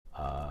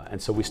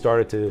And so we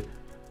started to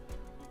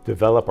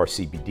develop our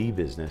CBD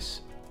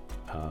business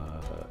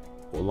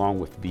along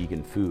with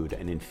vegan food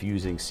and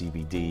infusing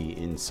CBD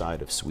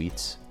inside of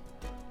sweets,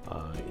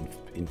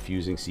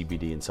 infusing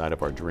CBD inside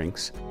of our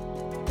drinks.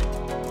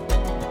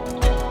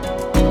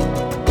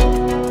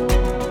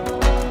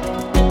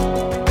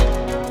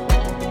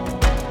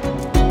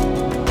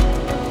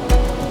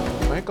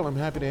 Michael, I'm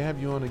happy to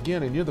have you on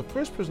again, and you're the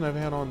first person I've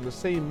had on the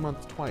same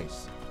month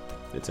twice.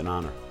 It's an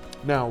honor.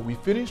 Now, we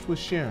finished with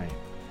Schering,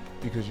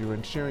 because you were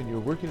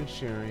working in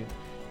Schering,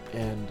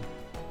 and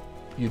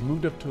you'd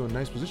moved up to a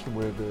nice position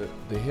where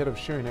the head of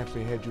Schering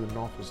actually had you in an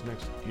office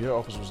your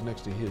office was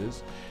next to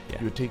his. Yeah.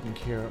 You were taking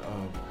care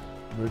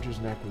of mergers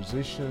and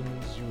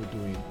acquisitions. You were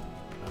doing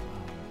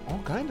all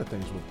kinds of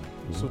things with them.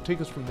 Mm-hmm. So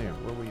take us from there.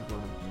 Where were you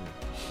going from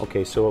there?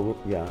 Okay, so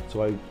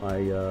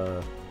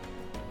I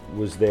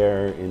was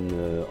there in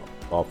the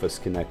office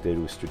connected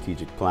with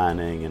strategic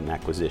planning and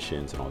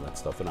acquisitions and all that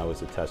stuff, and I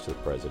was attached to the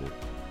president.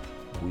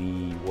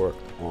 We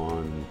worked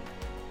on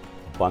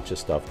a bunch of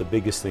stuff. The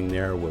biggest thing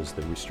there was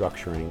the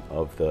restructuring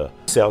of the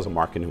sales and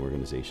marketing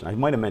organization. I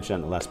might have mentioned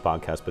that in the last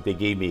podcast, but they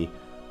gave me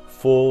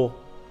full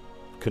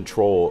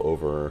control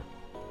over,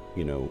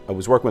 I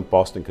was working with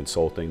Boston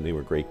Consulting. They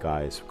were great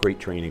guys, great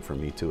training for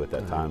me too at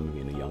that time,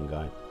 being a young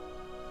guy.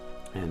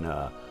 And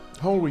how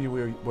old were you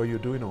while you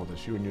were doing all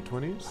this? You were in your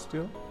 20s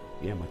still?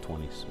 Yeah, my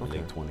 20s, my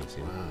late 20s,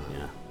 yeah. Wow.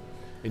 Yeah.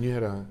 And you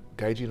had a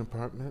gaijin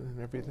apartment and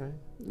everything?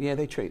 Yeah,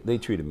 they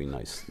treated me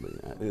nicely.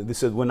 They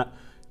said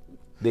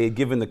they had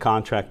given the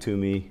contract to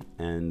me,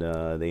 and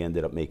they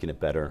ended up making it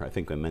better. I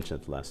think I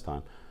mentioned it the last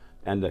time.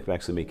 Ended up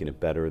actually making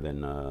it better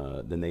than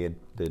they had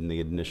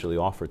initially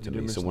offered to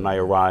me. So when I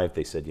arrived,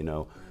 they said, we're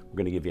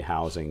going to give you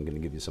housing, going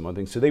to give you some other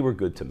things. So they were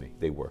good to me.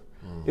 They were.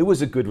 It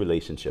was a good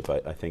relationship.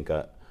 I think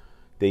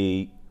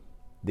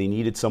they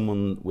needed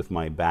someone with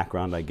my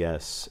background, I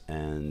guess,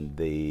 and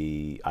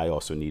I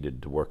also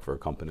needed to work for a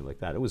company like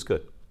that. It was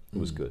good. It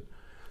was good.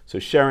 So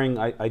Schering,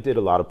 I did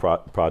a lot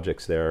of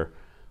projects there.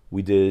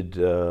 We did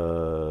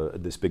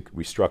this big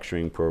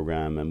restructuring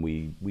program, and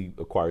we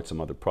acquired some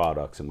other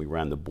products, and we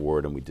ran the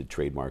board, and we did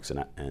trademarks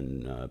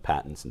and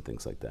patents and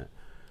things like that.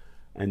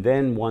 And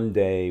then one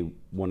day,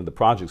 one of the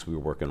projects we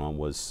were working on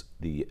was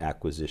the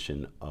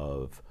acquisition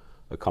of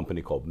a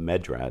company called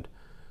Medrad.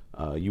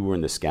 You were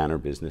in the scanner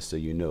business, so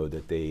you know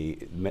that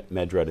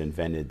Medrad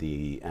invented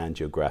the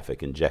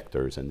angiographic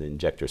injectors and the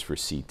injectors for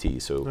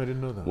CT. So I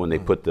didn't know that. When they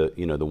put the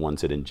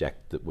ones that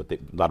inject a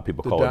lot of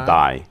people call dye? it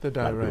dye. The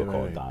dye, a lot of people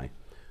call right. it dye.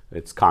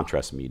 It's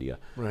contrast media.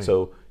 Right.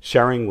 So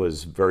Schering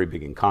was very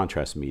big in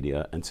contrast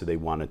media, and so they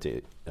wanted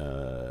to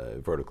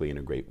vertically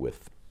integrate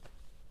with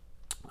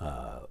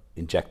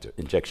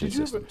injection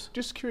systems.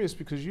 Just curious,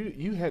 because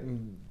you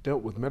hadn't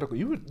dealt with medical.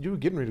 You were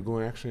getting ready to go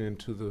actually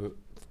into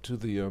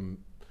the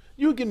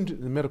you were getting into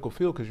the medical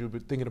field because you were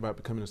thinking about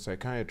becoming a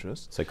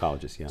psychiatrist.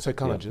 Psychologist, yeah.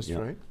 Psychologist, yeah.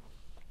 right?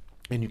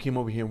 And you came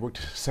over here and worked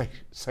at a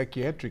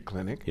psychiatric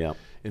clinic in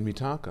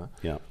Mitaka.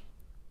 Yeah.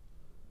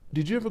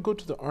 Did you ever go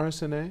to the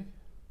RSNA?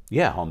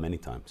 Yeah, many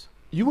times.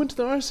 You went to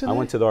the RSNA? I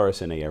went to the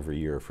RSNA every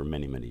year for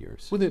many, many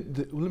years. Well,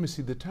 let me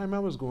see. The time I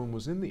was going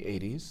was in the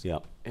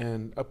 80s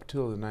and up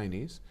till the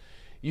 90s.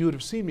 You would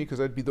have seen me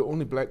because I'd be the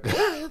only black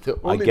guy.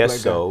 I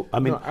guess so. I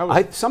mean,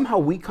 somehow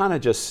we kind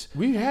of just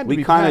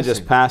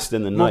passed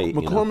in the night.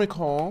 McCormick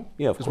Hall.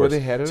 Yeah, of is course. Where they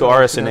had it. So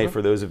RSNA,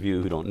 for those of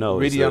you who don't know,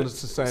 is the Radiologist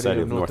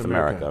Society of North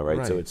America,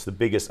 right? So it's the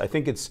biggest. I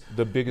think it's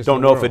the biggest.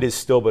 Don't know if it is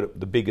still, but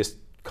the biggest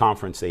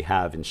conference they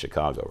have in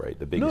Chicago, right?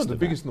 The biggest. No, the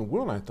biggest in the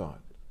world, I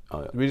thought.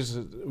 For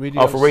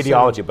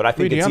radiology, but I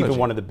think it's even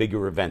one of the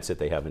bigger events that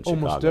they have in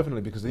Chicago. Almost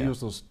definitely, because they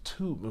use those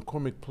two,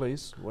 McCormick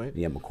Place, right?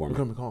 Yeah,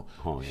 McCormick Hall.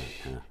 Oh,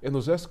 yeah. And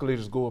those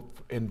escalators go up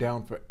and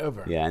down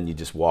forever. Yeah, and you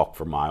just walk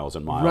for miles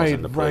and miles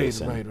in the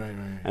place. Right.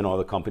 And all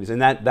the companies.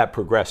 And that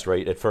progressed,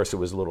 right? At first it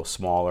was a little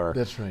smaller.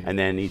 That's right. And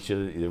then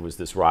there was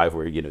this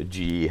rivalry,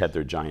 GE had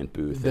their giant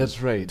booth.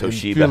 That's right.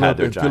 Toshiba had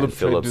their giant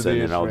Philips,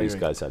 and all these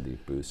guys had these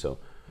booths. So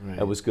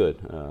that was good.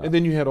 And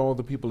then you had all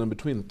the people in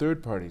between, the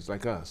third parties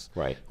like us,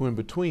 right, who were in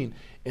between.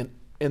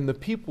 And the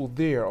people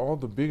there, all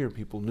the bigger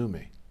people knew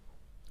me.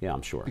 Yeah,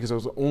 I'm sure. Because I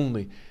was the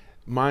only.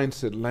 Mine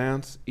said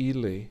Lance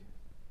Ely,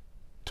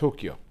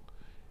 Tokyo.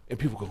 And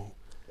people go,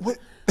 what?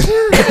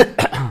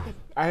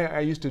 I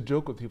used to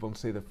joke with people and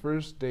say the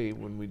first day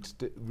when we'd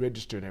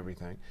register and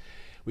everything,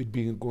 we'd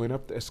be going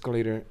up the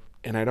escalator,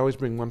 and I'd always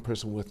bring one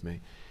person with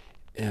me,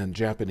 and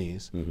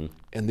Japanese,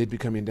 and they'd be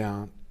coming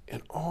down,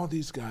 and all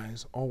these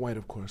guys, all white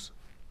of course,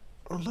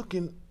 are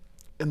looking.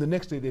 And the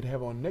next day they'd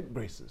have on neck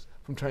braces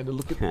from trying to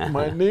look at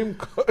my name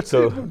card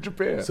from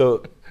Japan.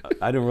 So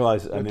I didn't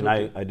realize. I mean,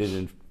 I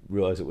didn't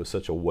realize it was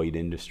such a white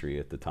industry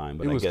at the time.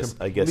 But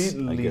I guess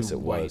it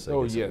was.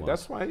 Oh yeah,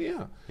 that's why.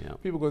 Yeah,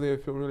 people go there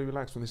and feel really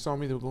relaxed. When they saw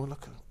me, they were going,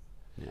 look.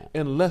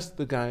 Unless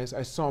the guys,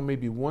 I saw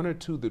maybe one or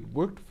two that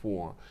worked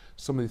for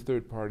some of the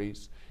third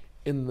parties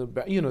in the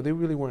back. They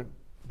really weren't.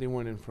 They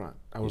weren't in front.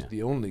 I was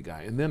the only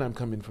guy. And then I'm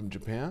coming from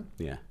Japan.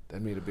 Yeah.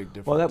 That made a big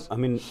difference.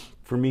 Well,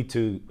 for me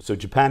too, so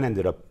Japan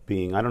ended up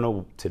being, I don't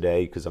know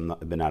today because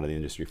I've been out of the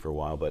industry for a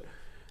while, but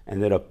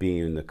ended up being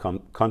in the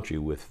country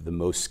with the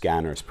most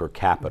scanners per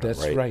capita. That's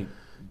right. right.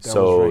 That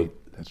So was right.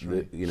 That's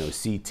right.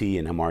 CT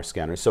and MR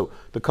scanners. So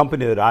the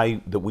company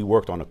that we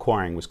worked on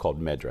acquiring was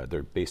called Medrad.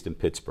 They're based in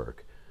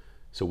Pittsburgh.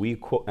 So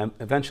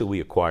eventually we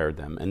acquired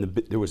them, and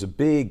there was a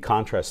big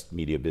contrast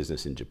media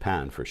business in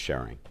Japan for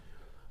Schering,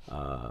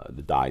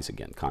 the dyes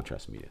again,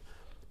 contrast media.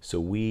 So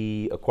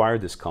we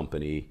acquired this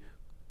company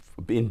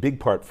in big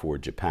part for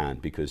Japan,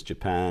 because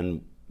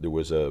Japan, there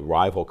was a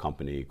rival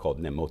company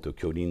called Nemoto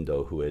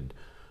Kyorindo who had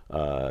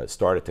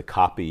started to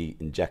copy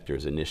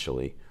injectors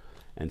initially,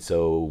 and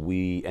so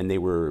they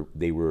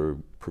were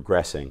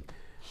progressing.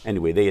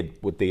 Anyway,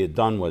 what they had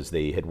done was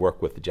they had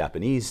worked with the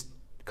Japanese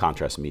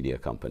contrast media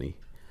company,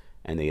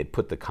 and they had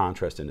put the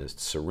contrast in a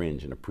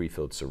syringe, in a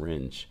pre-filled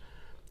syringe,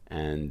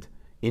 and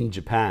in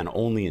Japan,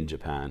 only in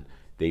Japan,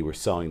 they were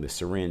selling the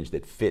syringe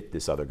that fit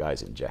this other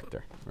guy's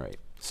injector, right?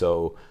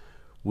 So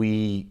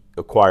we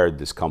acquired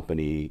this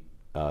company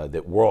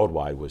that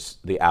worldwide was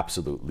the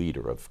absolute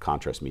leader of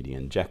contrast media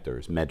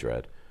injectors,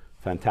 Medrad.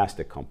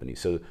 Fantastic company.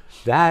 So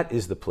that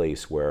is the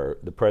place where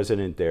the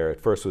president there, at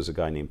first was a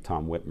guy named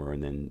Tom Whitmer,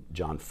 and then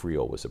John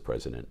Friel was the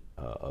president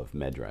of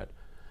Medrad.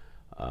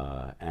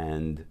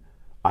 And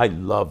I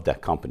loved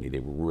that company. They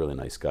were really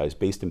nice guys,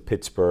 based in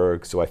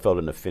Pittsburgh, so I felt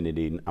an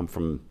affinity. I'm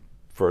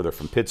further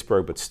from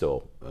Pittsburgh, but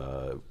still,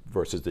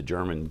 versus the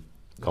German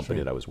company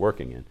that I was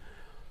working in.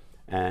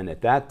 And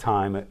at that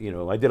time,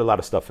 I did a lot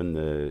of stuff in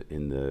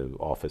the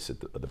office of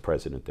the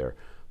president there.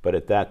 But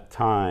at that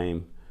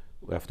time,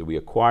 after we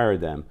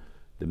acquired them,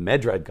 the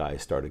Medrad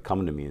guys started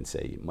coming to me and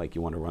say, "Mike,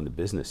 you want to run the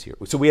business here?"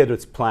 So we had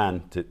this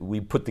plan.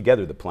 We put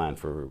together the plan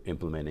for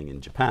implementing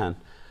in Japan.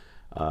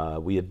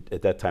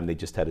 At that time, they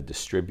just had a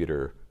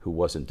distributor who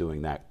wasn't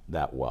doing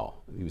that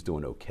well. He was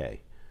doing okay.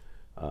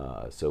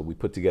 So we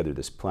put together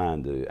this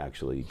plan to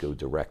actually go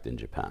direct in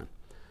Japan.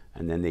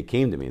 And then they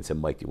came to me and said,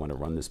 "Mike, do you want to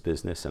run this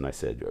business?" And I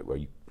said, "Well,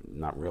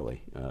 not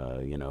really.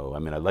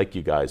 I like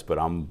you guys, but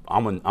I'm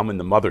in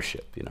the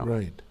mothership,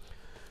 Right.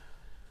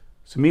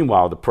 So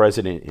meanwhile, the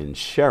president in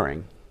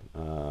Schering,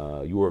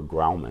 Jörg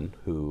Grauman,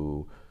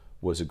 who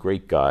was a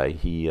great guy,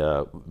 he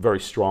very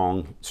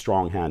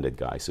strong-handed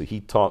guy. So he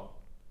taught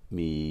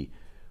me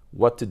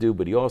what to do,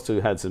 but he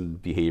also had some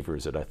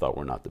behaviors that I thought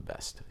were not the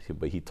best.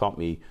 But he taught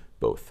me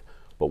both.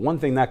 But one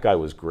thing that guy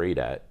was great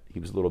at, he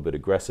was a little bit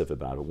aggressive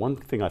about it. One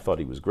thing I thought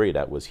he was great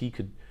at was he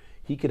could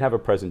have a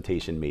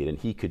presentation made, and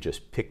he could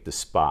just pick the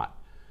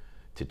spot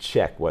to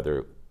check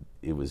whether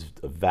it was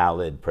a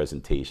valid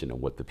presentation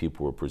and what the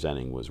people were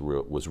presenting was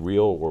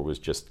real or was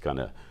just kind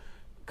of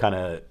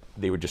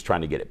they were just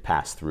trying to get it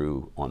passed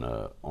through on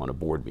a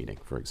board meeting,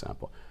 for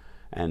example.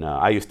 And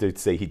I used to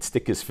say he'd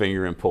stick his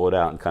finger and pull it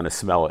out and kind of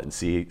smell it and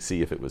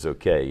see if it was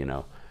okay,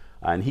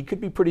 And he could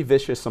be pretty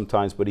vicious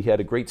sometimes, but he had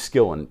a great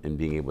skill in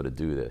being able to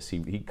do this.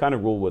 He kind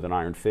of ruled with an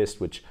iron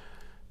fist, which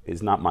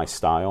is not my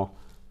style,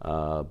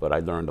 but I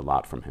learned a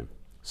lot from him.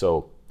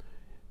 So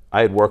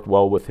I had worked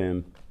well with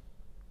him.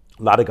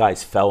 A lot of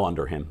guys fell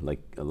under him.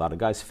 Like, a lot of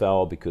guys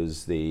fell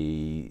because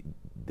they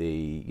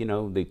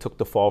took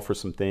the fall for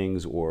some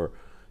things, or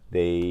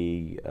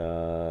they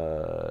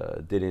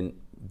didn't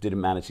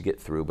manage to get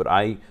through. But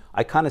I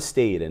kind of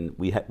stayed, and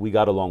we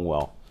got along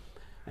well.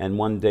 And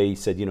one day he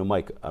said,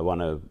 "Mike, I want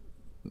to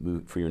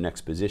move for your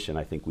next position.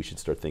 I think we should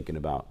start thinking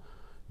about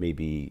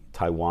maybe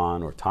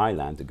Taiwan or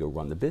Thailand to go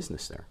run the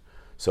business there."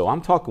 So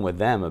I'm talking with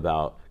them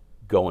about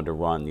going to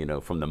run,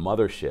 from the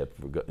mothership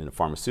in a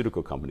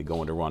pharmaceutical company,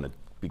 going to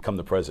become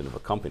the president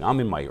of a company. I'm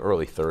in my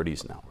early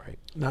 30s now, right?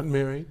 Not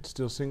married,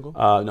 still single?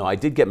 No, I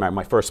did get married.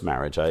 My first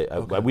marriage.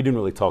 We didn't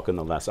really talk in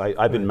the last.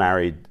 I've been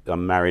married.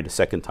 I'm married a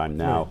second time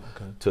now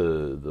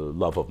to the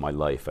love of my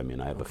life. I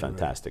mean, I have a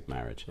fantastic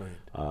marriage.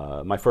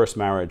 Right. My first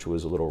marriage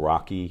was a little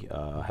rocky.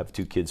 I have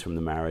 2 kids from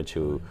the marriage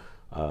who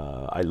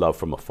I love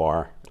from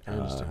afar. I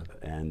understand.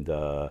 And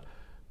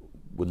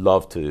would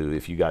love to,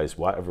 if you guys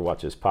ever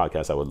watch this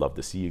podcast, I would love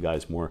to see you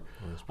guys more.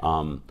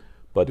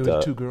 But there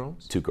were 2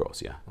 girls? 2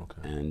 girls, yeah.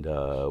 Okay. And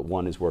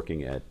one is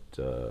working at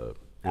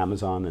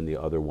Amazon, and the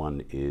other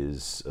one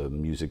is a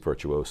music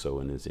virtuoso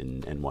and is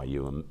in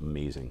NYU.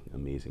 Amazing.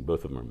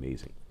 Both of them are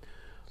amazing.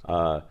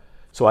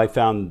 So I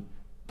found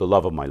the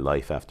love of my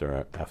life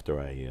after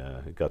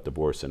I got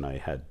divorced, and I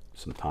had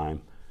some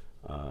time.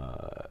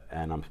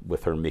 And I'm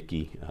with her,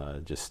 Mickey.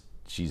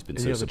 She's been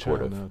so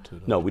supportive. You have a child now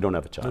too, no, we don't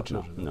have a child. No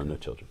children. No, Okay. no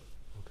children.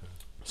 Okay.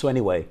 So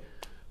anyway,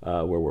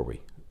 where were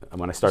we?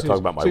 When I start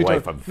talking about my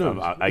wife,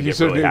 I get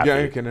really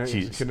happy.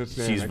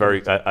 She's very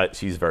That's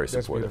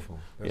supportive. beautiful.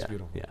 That's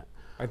beautiful. Yeah.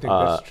 I think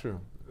that's true.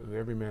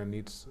 Every man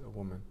needs a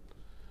woman.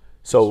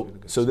 So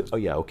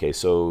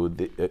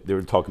they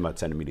were talking about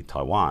sending me to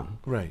Taiwan,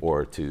 Right.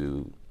 or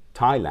to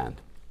Thailand,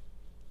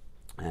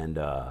 and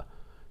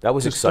that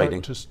was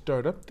exciting. To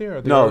start up there?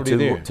 Or already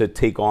there? To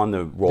take on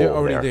the role. They're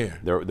already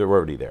there. They're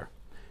already there.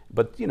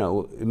 But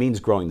it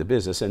means growing the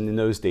business, and in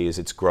those days,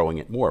 it's growing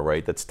it more,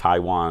 right? That's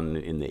Taiwan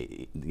in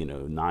the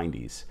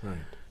 90s,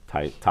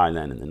 right.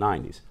 Thailand in the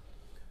 90s.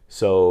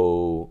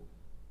 So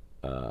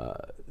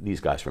these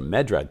guys from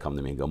Medrad come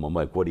to me and go, "Well,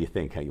 Mike, what do you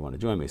think? How you want to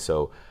join me?"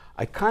 So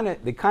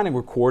they kind of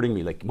were courting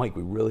me, like, Mike,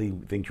 we really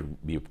think you'd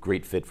be a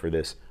great fit for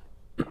this.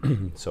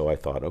 So I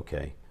thought,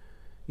 okay,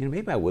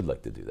 maybe I would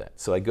like to do that.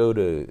 So I go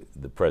to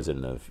the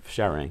president of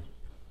Schering,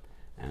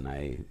 and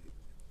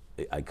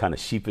I kind of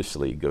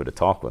sheepishly go to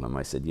talk with him.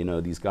 I said,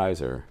 these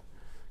guys are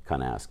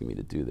kind of asking me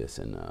to do this,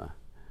 and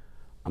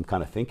I'm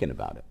kind of thinking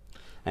about it.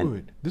 And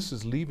wait, this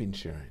is leaving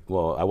Schering.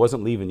 Well, I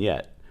wasn't leaving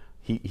yet.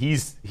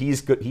 He's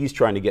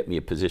trying to get me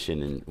a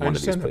position in one of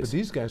these places. But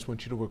these guys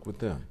want you to work with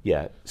them.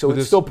 Yeah, so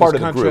it's still part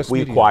of the group.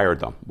 We acquired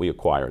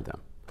them.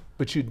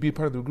 But you'd be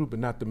part of the group, but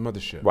not the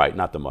mothership. Right,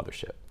 not the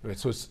mothership. Right,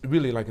 so it's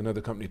really like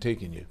another company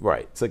taking you.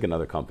 Right, it's like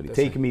another company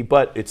taking me,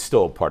 but it's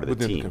still part of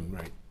the team.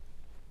 Right.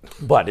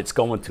 But it's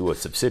going to a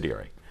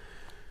subsidiary.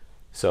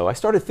 So I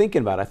started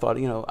thinking about it. I thought,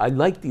 I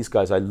like these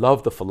guys. I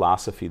love the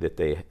philosophy that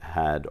they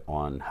had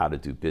on how to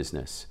do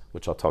business,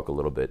 which I'll talk a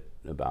little bit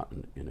about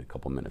in a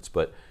couple minutes.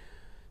 But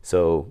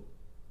so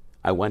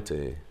I went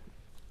to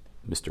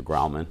Mr.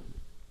 Grauman,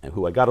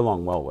 who I got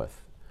along well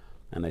with,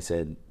 and I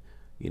said,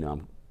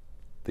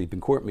 they've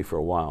been courting me for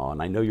a while,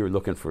 and I know you're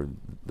looking for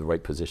the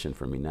right position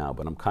for me now,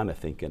 but I'm kind of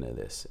thinking of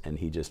this. And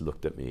he just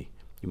looked at me.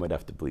 You might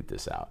have to bleep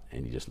this out.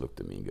 And he just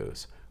looked at me and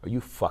goes, "Are you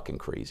fucking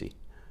crazy?"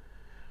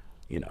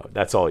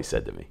 That's all he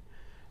said to me.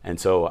 And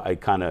so I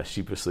kind of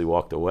sheepishly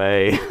walked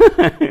away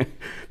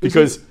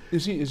because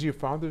is he your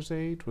father's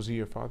age? Was he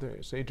your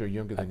father's age or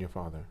younger than your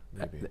father?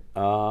 Maybe.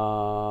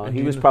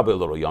 He was probably a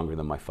little younger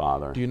than my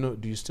father. Are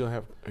you still in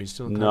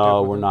contact?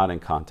 No, with we're him? not in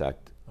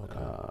contact. Okay.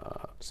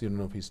 So you don't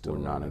know if he's still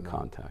We're around not in or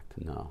contact.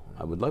 No,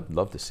 I would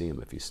love to see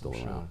him if he's still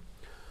Sure. around.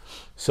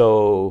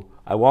 So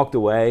I walked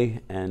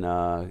away, and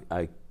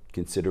I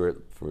consider it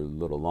for a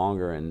little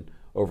longer, and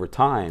over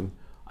time,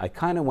 I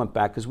kind of went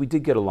back, because we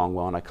did get along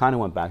well, and I kind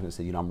of went back and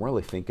said, I'm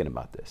really thinking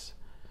about this,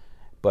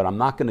 but I'm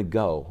not going to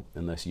go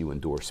unless you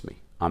endorse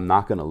me. I'm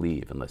not going to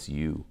leave unless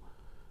you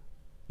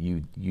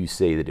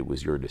say that it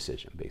was your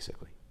decision,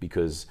 basically,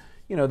 because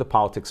the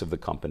politics of the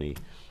company,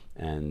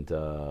 and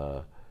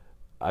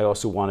I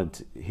also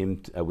wanted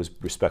him. I was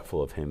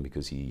respectful of him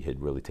because he had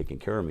really taken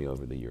care of me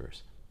over the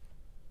years.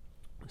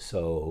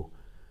 So,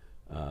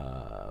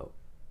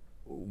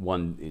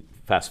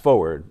 fast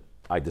forward,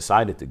 I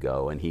decided to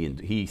go, and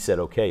he said,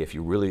 "Okay, if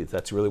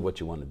that's really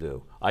what you want to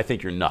do, I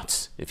think you're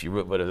nuts. But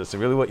if that's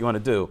really what you want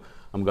to do,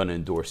 I'm going to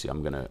endorse you.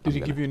 Did he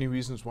give you any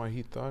reasons why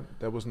he thought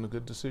that wasn't a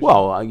good decision?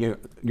 Well,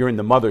 you're in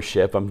the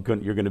mothership.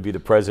 You're going to be the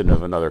president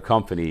of another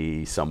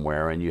company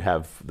somewhere, and you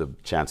have the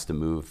chance to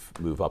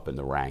move up in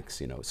the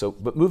ranks. So,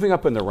 but moving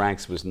up in the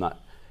ranks was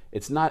not.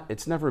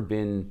 It's never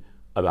been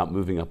about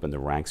moving up in the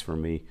ranks for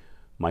me.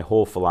 My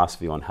whole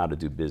philosophy on how to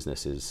do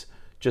business is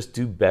just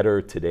do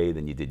better today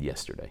than you did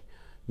yesterday.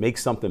 Make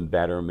something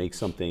better,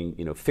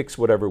 fix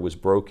whatever was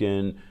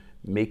broken,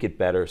 make it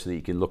better so that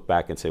you can look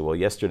back and say, well,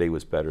 yesterday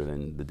was better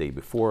than the day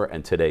before,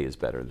 and today is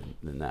better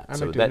than that.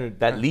 So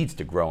that leads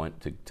to growing,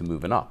 to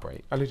moving up,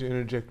 right? I'd like to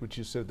interject what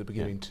you said at the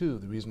beginning, too.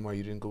 The reason why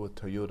you didn't go with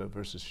Toyota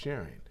versus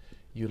Schering.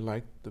 You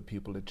like the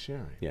people at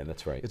Schering. Yeah,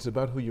 that's right. It's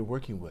about who you're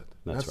working with.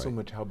 That's not right. so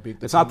much how big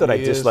the It's not that I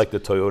is. dislike the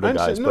Toyota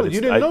guys, no, but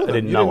you didn't know them. I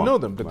didn't you didn't know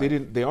them. them, but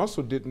Right. they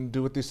also didn't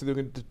do what they said they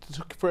were going to do. It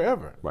took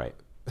forever. Right.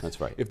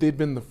 That's right. If they'd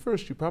been the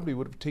first, you probably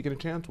would have taken a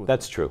chance with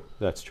That's them. true.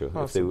 That's true.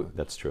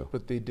 That's true.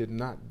 But they did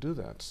not do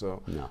that.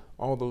 So No.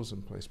 all those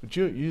in place. But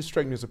you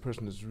strike me as a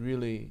person that's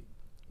really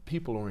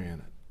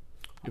people-oriented.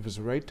 If it's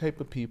the right type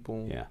of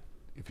people, Yeah.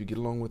 if you get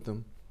along with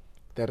them,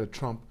 that'll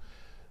trump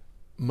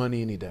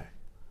money any day.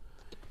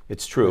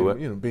 It's true.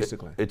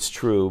 Basically. It's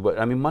true, but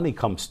I mean, money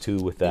comes too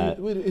with that.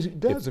 It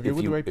does. If you're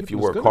with the right people. If you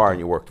work hard and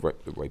you work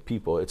with the right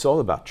people, it's all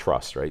about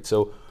trust, right?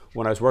 So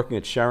when I was working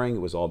at Schering, it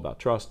was all about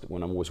trust.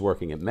 When I was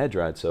working at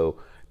Medrad, so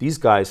these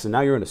guys, so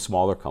now you're in a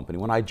smaller company.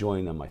 When I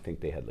joined them, I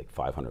think they had like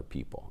 500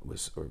 people,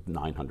 or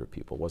 900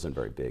 people. It wasn't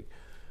very big.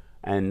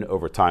 And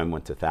over time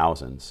went to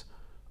thousands,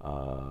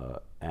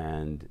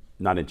 and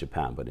not in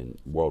Japan, but in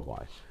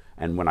worldwide.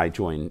 And when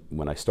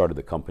I started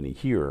the company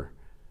here,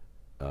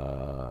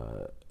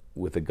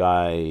 with a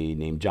guy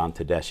named John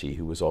Tedeschi,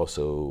 who was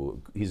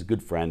he's a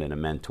good friend and a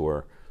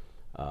mentor.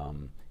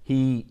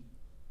 He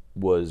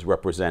was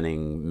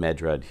representing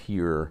Medrad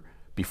here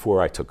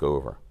before I took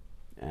over.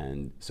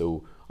 And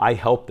so I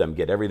helped them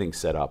get everything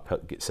set up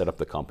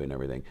the company and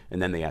everything.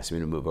 And then they asked me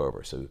to move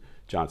over. So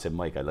John said,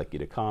 Mike, I'd like you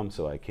to come.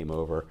 So I came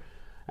over.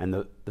 And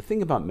the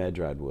thing about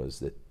Medrad was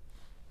that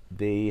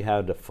they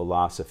had a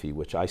philosophy,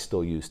 which I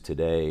still use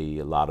today,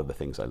 a lot of the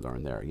things I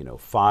learned there.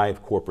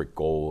 5 corporate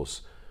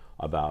goals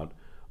about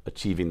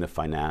achieving the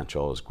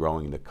financials,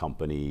 growing the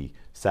company,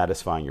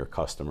 satisfying your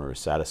customers,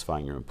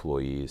 satisfying your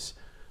employees,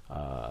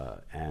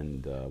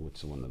 and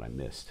what's the one that I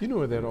missed? You know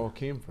where that all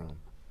came from?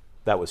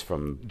 That was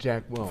from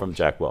Jack Welch. From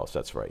Jack Welch,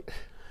 that's right.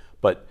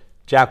 But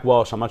Jack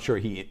Welch, I'm not sure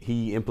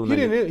he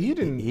implemented.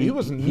 He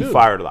wasn't new. He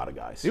fired a lot of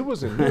guys. It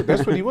wasn't new.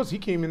 That's what he was. He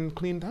came in and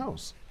cleaned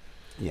house.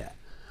 Yeah.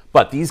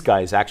 But these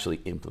guys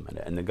actually implement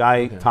it. And the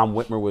guy, Tom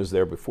Whitmer, was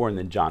there before, and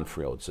then John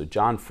Friel. So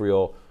John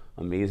Friel,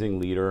 amazing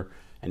leader,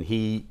 and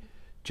he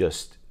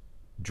just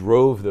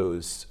drove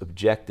those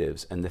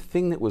objectives. And the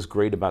thing that was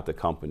great about the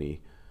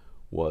company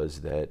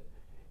was that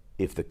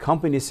if the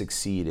company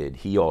succeeded,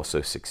 he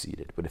also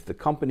succeeded. But if the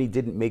company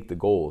didn't make the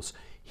goals,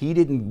 he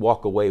didn't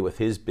walk away with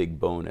his big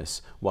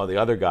bonus while the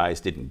other guys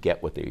didn't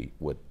get what they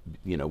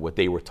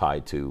were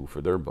tied to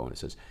for their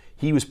bonuses.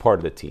 He was part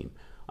of the team.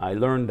 I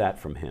learned that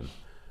from him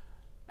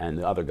and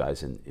the other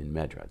guys in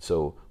Medrad.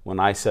 So when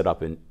I set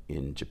up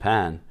in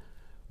Japan,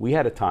 we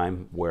had a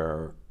time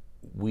where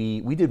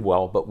we did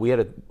well, but we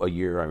had a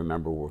year, I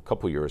remember, or a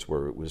couple of years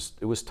where it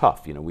was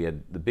tough. We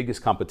had the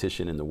biggest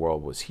competition in the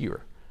world was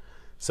here.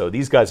 So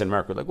these guys in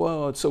America were like,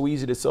 well, it's so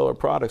easy to sell our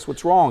products.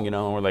 What's wrong? And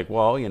we're like,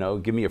 well,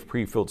 give me a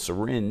pre-filled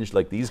syringe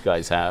like these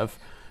guys have,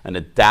 an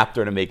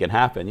adapter to make it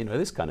happen,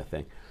 this kind of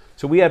thing.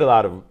 So we had a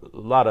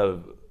lot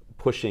of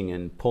pushing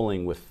and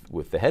pulling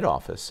with the head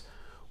office,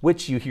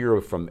 which you hear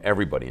from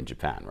everybody in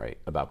Japan, right?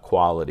 About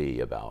quality,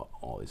 about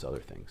all these other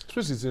things.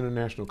 Especially the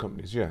international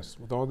companies, yes.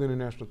 With all the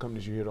international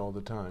companies, you hear it all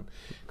the time,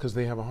 because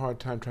they have a hard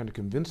time trying to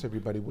convince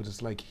everybody what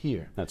it's like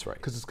here. That's right.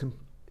 Because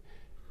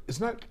it's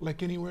not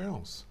like anywhere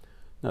else.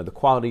 No, the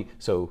quality,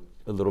 so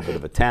a little bit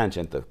of a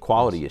tangent, the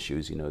quality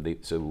issues,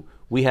 so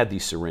we had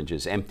these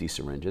syringes, empty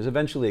syringes.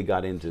 Eventually it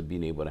got into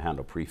being able to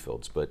handle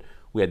pre-fills, but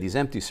we had these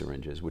empty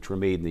syringes, which were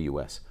made in the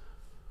US.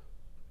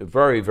 A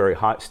very, very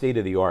hot,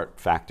 state-of-the-art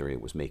factory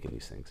was making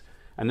these things.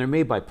 And they're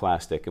made by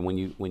plastic, and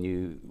when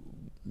you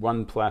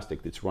run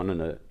plastic that's run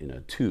in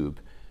a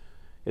tube,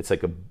 it's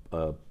like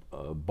a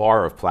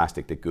bar of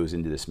plastic that goes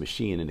into this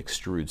machine and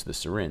extrudes the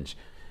syringe.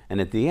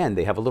 And at the end,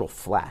 they have a little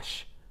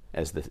flash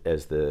as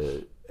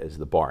the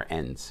bar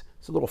ends.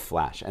 It's a little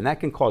flash, and that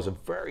can cause a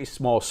very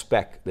small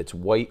speck that's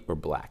white or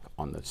black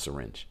on the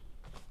syringe.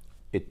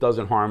 It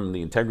doesn't harm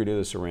the integrity of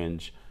the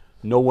syringe.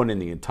 No one in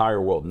the entire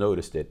world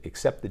noticed it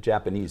except the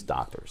Japanese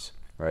doctors,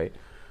 right?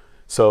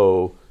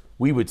 So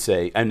we would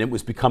say, and it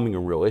was becoming a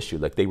real issue,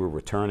 like they were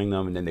returning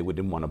them and then they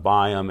didn't want to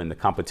buy them, and the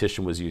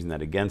competition was using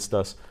that against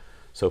us.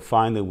 So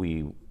finally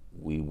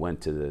we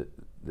went to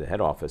the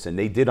head office, and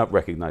they did not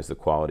recognize the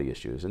quality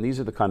issues, and these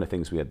are the kind of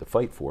things we had to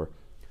fight for.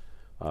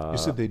 You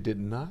said they did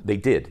not? They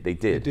did.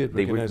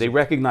 They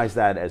recognized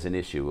that as an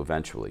issue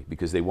eventually,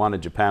 because they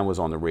wanted, Japan was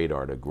on the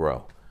radar to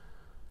grow.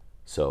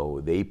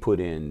 So they put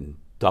in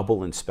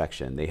double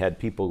inspection. They had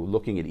people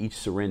looking at each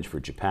syringe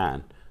for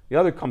Japan. The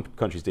other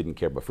countries didn't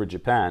care, but for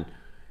Japan,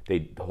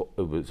 it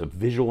was a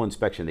visual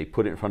inspection. They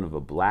put it in front of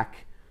a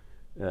black,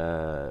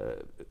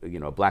 a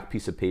black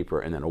piece of paper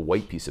and then a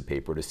white piece of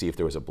paper to see if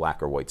there was a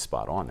black or white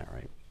spot on there,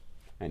 right?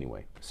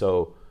 Anyway,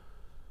 so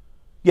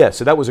yeah,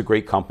 so that was a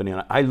great company,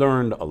 and I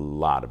learned a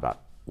lot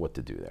about what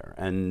to do there.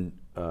 And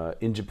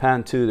in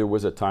Japan too, there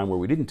was a time where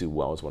we didn't do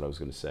well, is what I was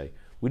going to say.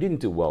 We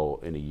didn't do well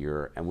in a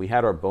year, and we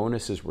had our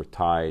bonuses were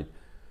tied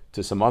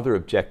to some other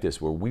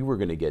objectives where we were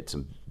going to get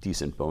some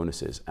decent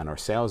bonuses, and our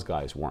sales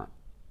guys weren't.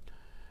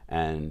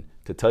 And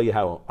to tell you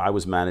how I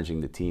was managing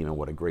the team and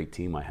what a great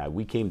team I had,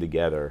 we came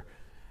together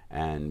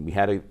and we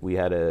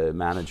had a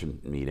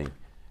management meeting,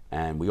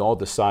 and we all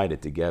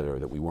decided together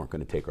that we weren't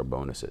going to take our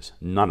bonuses.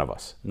 None of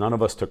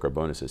us took our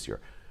bonuses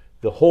here.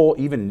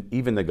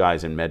 Even the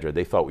guys in Medrad,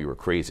 they thought we were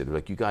crazy. They're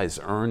like, you guys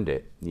earned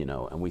it,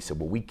 And we said,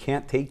 well, we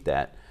can't take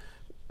that.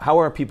 How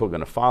are people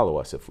going to follow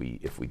us if we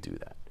do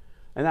that?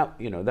 And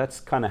that, that's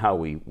kind of how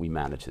we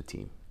manage the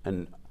team,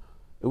 and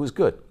it was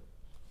good.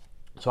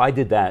 So I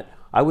did that.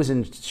 I was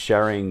in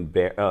Schering.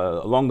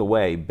 Along the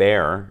way,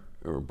 Bayer,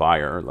 or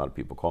Bayer, a lot of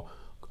people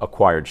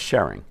acquired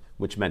Schering,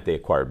 which meant they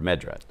acquired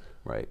Medrad,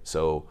 right?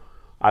 So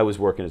I was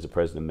working as the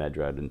president of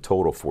Medrad in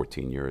total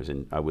 14 years,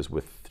 and I was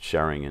with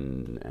Schering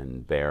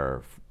and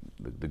Bayer,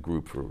 the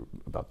group, for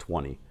about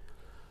 20.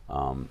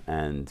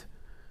 And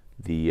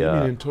the you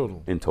mean in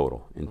total? In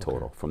total,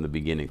 Okay. from the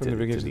beginning to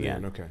the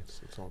end. Okay,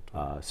 so it's all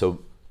total.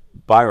 So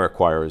Bayer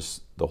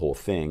acquires the whole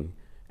thing,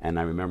 and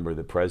I remember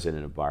the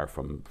president of Bayer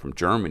from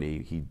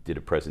Germany. He did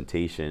a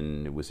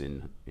presentation. It was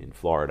in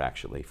Florida,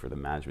 actually, for the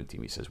management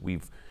team. He says,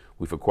 we've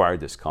acquired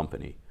this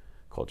company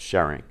called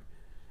Schering,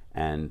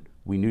 and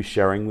we knew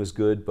Schering was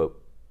good, but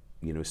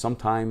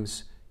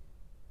sometimes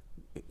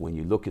when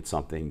you look at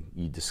something,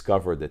 you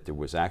discover that there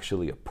was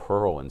actually a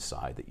pearl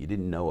inside that you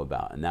didn't know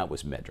about, and that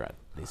was Medrad.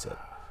 They said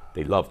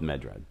they loved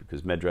Medrad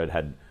because Medrad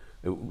had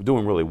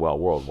doing really well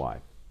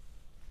worldwide.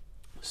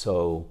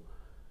 So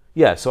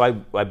yeah, so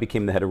I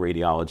became the head of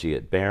radiology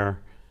at Bayer,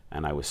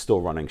 and I was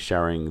still running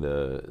Schering,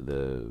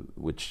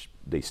 which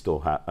they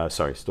still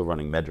still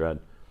running Medrad,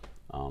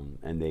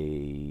 and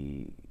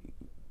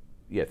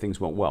things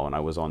went well, and I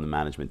was on the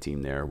management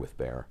team there with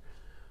Bayer,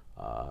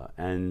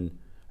 and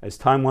as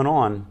time went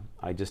on,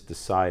 I just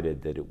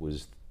decided that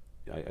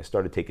I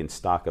started taking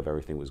stock of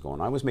everything that was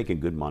going on. I was making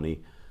good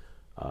money.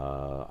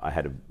 I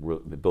had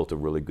built a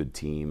really good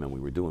team, and we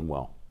were doing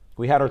well.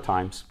 We had our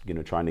times,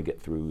 trying to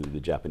get through the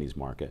Japanese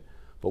market,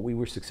 but we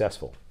were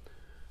successful.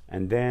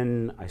 And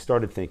then I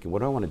started thinking, what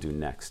do I want to do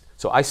next?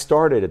 So I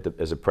started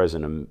as a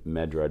president of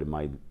Medrad in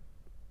my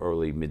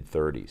early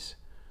mid-30s,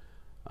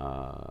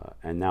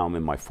 and now I'm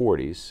in my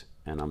 40s,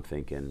 and I'm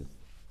thinking,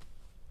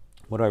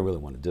 what do I really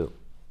want to do?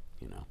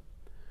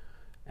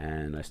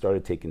 And I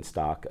started taking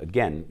stock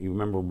again.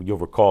 You'll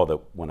recall that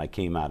when I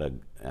came out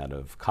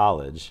of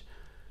college,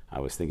 I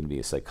was thinking to be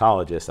a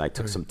psychologist. I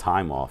took some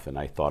time off and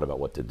I thought about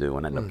what to do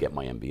and ended up getting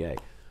my MBA.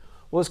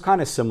 Well, it's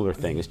kind of a similar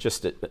thing. It's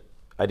just that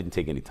I didn't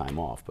take any time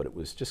off, but it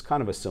was just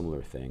kind of a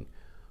similar thing.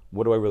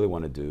 What do I really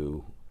want to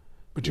do?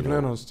 But you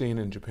plan on staying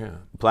in Japan?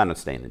 Plan on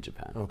staying in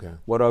Japan. Okay.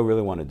 What do I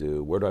really want to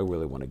do? Where do I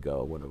really want to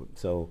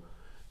go?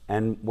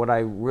 And what I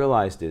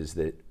realized is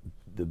that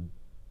the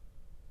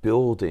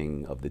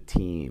building of the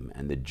team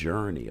and the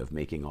journey of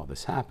making all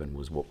this happen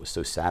was what was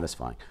so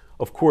satisfying.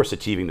 Of course,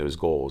 achieving those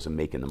goals and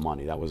making the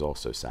money, that was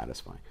also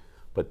satisfying.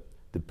 But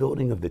the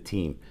building of the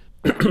team,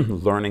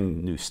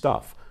 learning new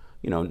stuff.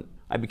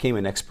 I became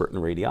an expert in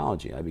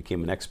radiology. I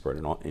became an expert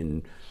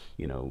in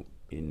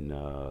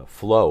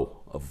flow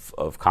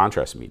of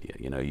contrast media.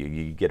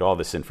 You get all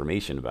this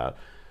information about,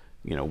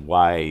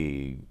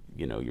 why,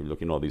 you're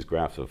looking at all these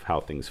graphs of how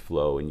things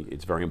flow, and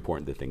it's very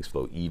important that things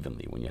flow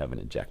evenly when you have an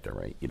injector,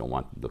 right? You don't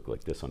want it to look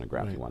like this on a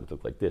graph. Right. You want it to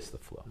look like this, the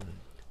flow. Right.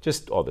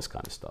 Just all this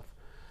kind of stuff.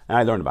 And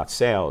I learned about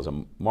sales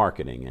and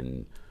marketing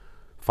and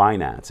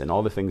finance and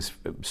all the things,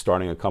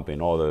 starting a company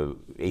and all the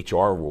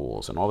HR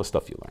rules and all the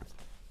stuff you learn.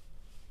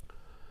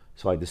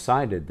 So I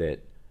decided that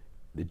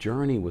the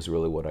journey was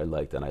really what I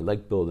liked, and I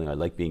liked building, I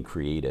liked being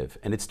creative.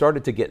 And it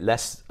started to get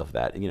less of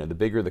that. The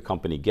bigger the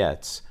company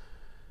gets,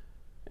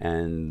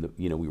 and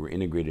we were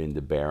integrated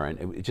into Bayer,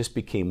 and it just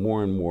became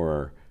more and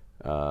more,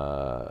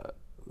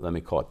 let me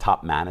call it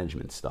top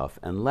management stuff,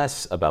 and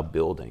less about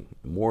building,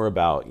 more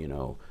about,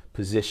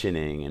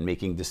 positioning and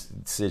making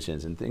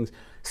decisions and things.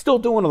 Still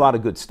doing a lot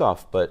of good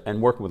stuff, and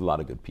working with a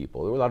lot of good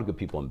people. There were a lot of good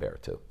people in Bayer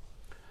too.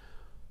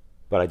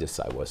 But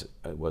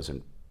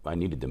I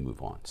needed to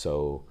move on.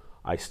 So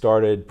I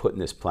started putting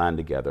this plan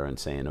together and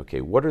saying, okay,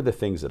 what are the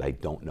things that I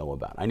don't know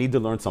about? I need to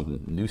learn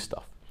some new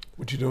stuff.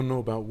 What you don't know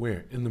about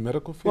where? In the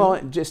medical field?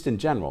 Well, just in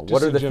general.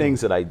 What are the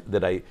things that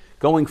I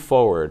going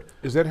forward?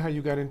 Is that how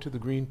you got into the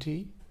green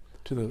tea?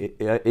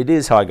 It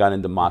is how I got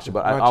into matcha,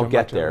 but I'll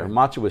get there. Right.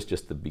 Matcha was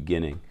just the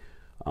beginning.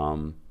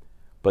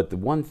 But the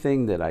one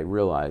thing that I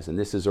realized, and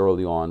this is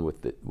early on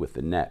with the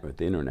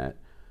internet,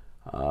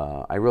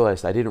 I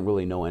realized I didn't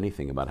really know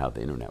anything about how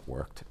the internet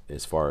worked,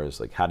 as far as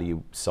like how do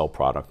you sell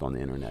product on the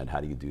internet, how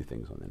do you do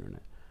things on the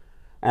internet.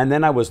 And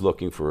then I was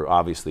looking for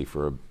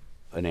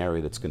an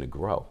area that's going to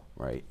grow,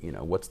 right?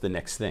 What's the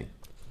next thing?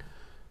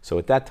 So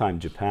at that time,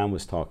 Japan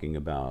was talking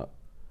about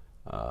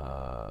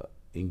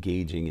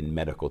engaging in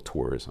medical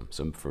tourism.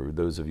 So for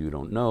those of you who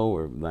don't know,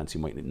 or Lance,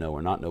 you might know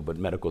or not know, but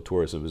medical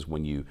tourism is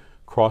when you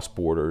cross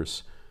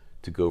borders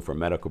to go for a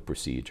medical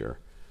procedure,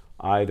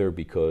 either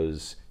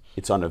because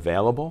it's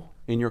unavailable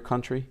in your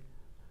country,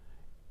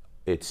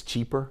 it's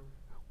cheaper,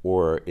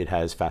 or it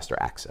has faster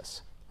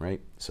access,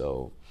 right?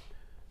 So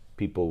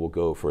people will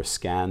go for a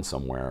scan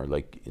somewhere,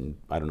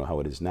 I don't know how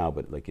it is now,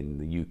 but like in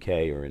the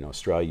UK or in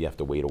Australia, you have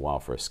to wait a while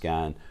for a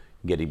scan.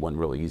 You get one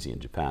really easy in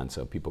Japan,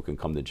 so people can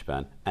come to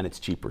Japan, and it's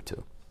cheaper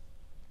too.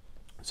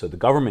 So the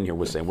government here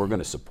was saying, we're going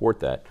to support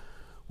that.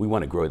 We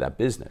want to grow that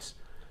business.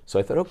 So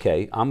I thought,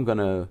 okay, I'm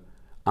gonna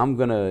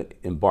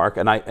embark,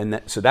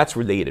 so that's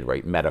related,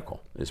 right?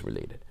 Medical is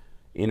related.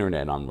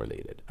 Internet,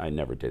 unrelated. I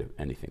never did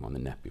anything on the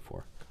net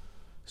before.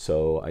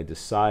 So I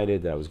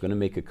decided that I was going to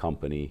make a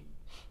company,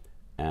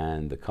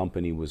 and the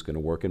company was going to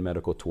work in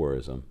medical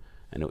tourism,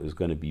 and it was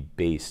going to be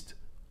based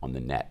on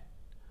the net.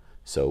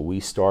 So we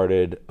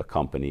started a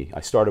company. I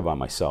started by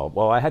myself.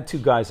 Well, I had two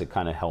guys that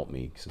kind of helped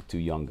me, so two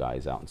young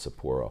guys out in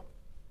Sapporo.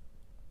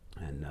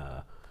 And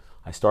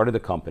I started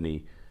the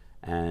company,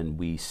 and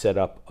we set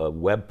up a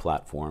web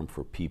platform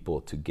for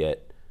people to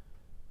get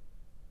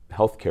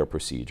healthcare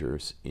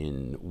procedures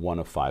in one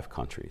of 5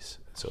 countries.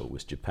 So it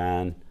was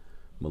Japan,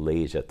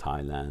 Malaysia,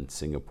 Thailand,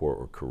 Singapore,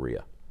 or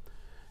Korea.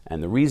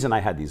 And the reason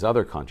I had these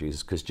other countries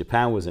is because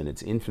Japan was in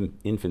its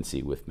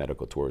infancy with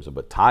medical tourism,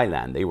 but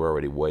Thailand, they were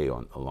already way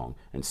along,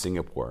 and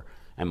Singapore.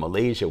 And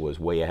Malaysia was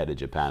way ahead of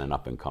Japan and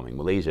up and coming.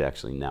 Malaysia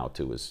actually now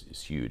too is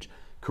huge.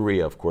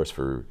 Korea, of course,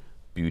 for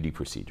beauty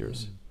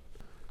procedures. Mm-hmm.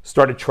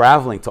 Started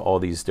traveling to all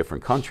these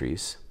different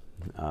countries.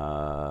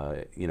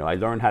 I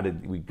learned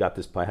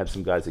I had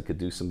some guys that could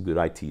do some good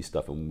IT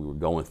stuff, and we were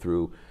going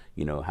through,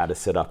 how to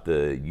set up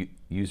the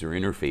user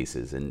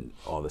interfaces and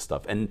all this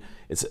stuff. And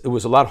it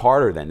was a lot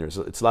harder then.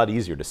 It's a lot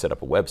easier to set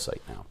up a website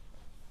now.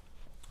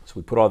 So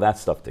we put all that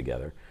stuff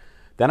together.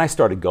 Then I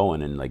started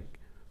going and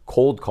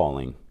cold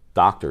calling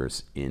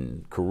doctors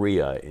in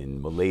Korea,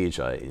 in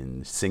Malaysia,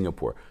 in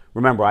Singapore.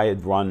 Remember, I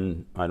had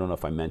run, I don't know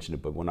if I mentioned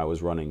it, but when I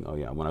was running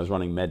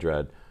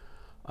Medrad,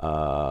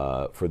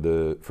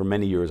 for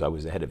many years I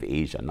was the head of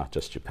Asia, not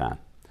just Japan.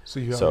 So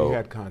you already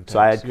had contacts. So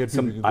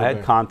I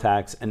had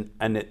contacts,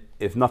 and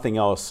if nothing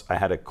else, I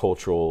had a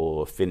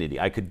cultural affinity.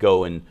 I could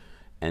go and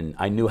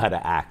I knew how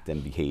to act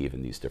and behave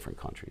in these different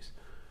countries.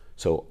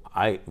 So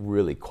I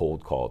really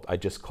cold called. I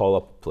just call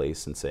up a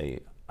place and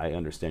say, I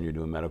understand you're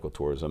doing medical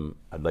tourism.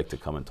 I'd like to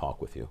come and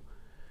talk with you.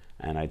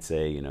 And I'd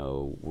say,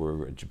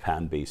 we're a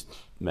Japan-based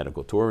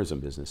medical tourism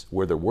business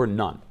where there were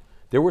none.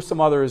 There were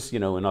some others,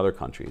 in other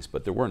countries,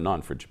 but there were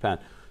none for Japan.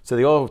 So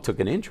they all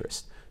took an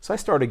interest. So I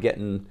started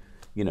getting,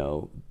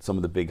 some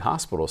of the big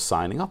hospitals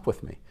signing up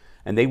with me.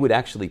 And they would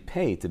actually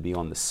pay to be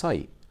on the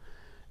site.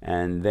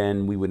 And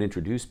then we would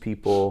introduce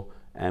people,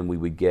 and we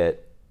would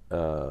get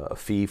a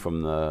fee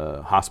from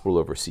the hospital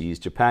overseas.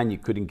 Japan, you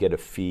couldn't get a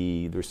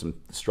fee. There's some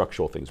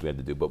structural things we had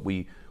to do, but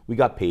we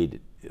got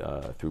paid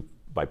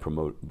by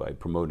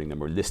promoting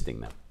them or listing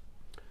them.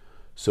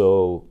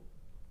 So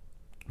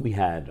we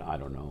had, I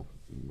don't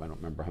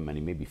remember how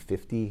many, maybe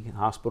 50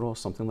 hospitals,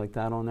 something like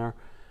that on there.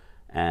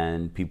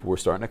 And people were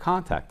starting to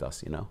contact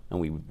us, and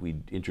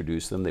we'd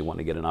introduce them. They want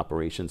to get an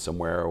operation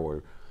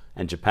somewhere,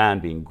 and Japan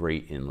being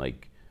great in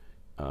like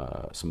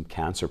some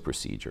cancer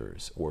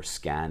procedures or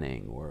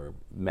scanning or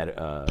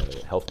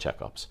health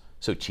checkups.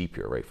 So cheap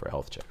here, right, for a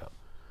health checkup.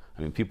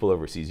 I mean, people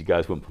overseas, you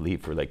guys wouldn't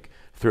believe, for like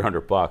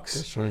 $300.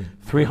 That's right.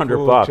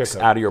 $300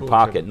 checkup, out of your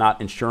pocket, checkup.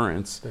 Not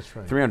insurance. That's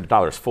right.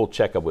 $300 full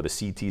checkup with a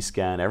CT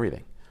scan,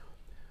 everything.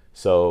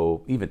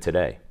 So even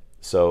today.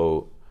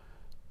 So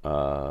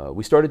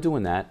we started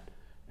doing that,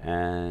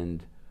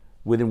 and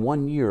within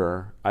 1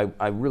 year,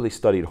 I really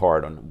studied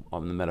hard on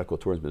the medical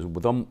tourism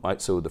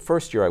business. So the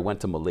first year I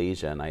went to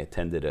Malaysia and I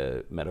attended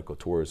a medical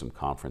tourism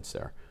conference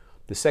there.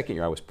 The second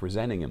year I was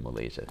presenting in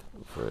Malaysia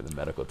for the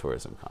medical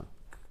tourism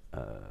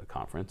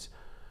conference,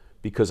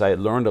 because I had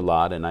learned a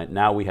lot, and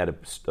now we had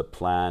a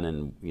plan,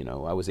 and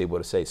I was able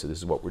to say, so this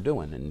is what we're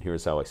doing, and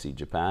here's how I see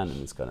Japan,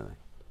 and this kind of thing,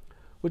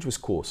 which was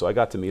cool. So I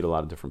got to meet a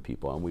lot of different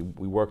people, and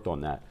we worked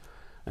on that.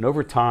 And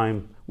over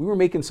time, we were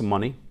making some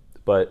money,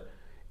 but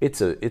it's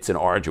an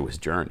arduous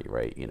journey,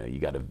 right? You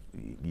got to.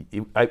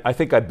 I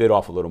think I bit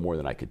off a little more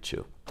than I could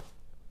chew.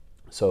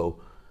 So,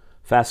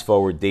 fast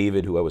forward,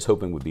 David, who I was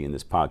hoping would be in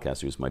this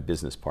podcast, who's my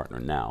business partner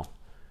now.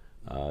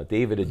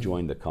 David had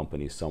joined the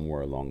company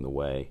somewhere along the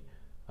way.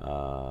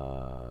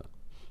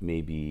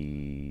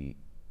 Maybe,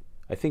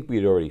 I think we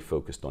had already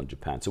focused on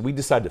Japan, so we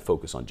decided to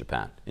focus on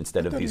Japan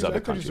instead of these other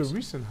countries. He's a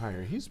recent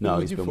hire. He's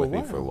been with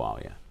me for a while.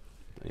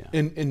 Yeah.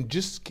 And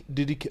just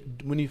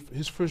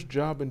his first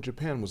job in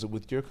Japan, was it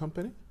with your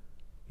company?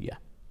 Yeah.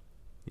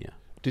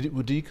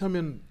 Did he come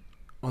in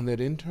on that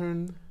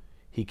intern?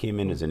 He came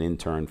in as an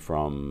intern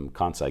from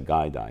Kansai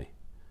Gaidai.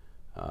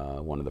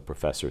 One of the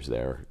professors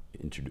there,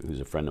 who's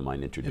a friend of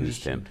mine,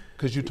 introduced him.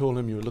 Because you told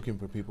him you were looking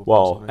for people.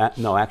 Well,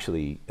 no,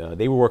 actually,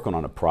 they were working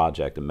on a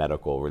project, a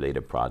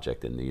medical-related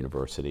project in the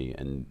university,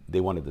 and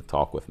they wanted to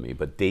talk with me.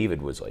 But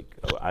David was like,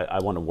 I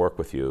want to work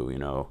with you,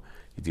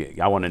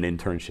 I want an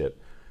internship.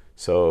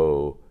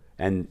 So,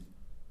 and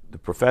the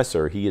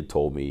professor, he had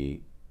told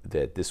me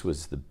that this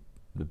was the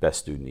best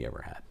student he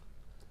ever had.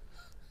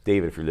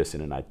 David, if you're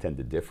listening, I tend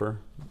to differ.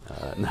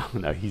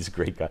 No, he's a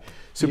great guy.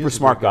 Super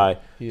smart guy,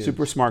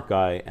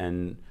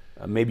 and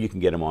maybe you can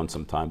get him on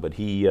sometime. But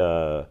he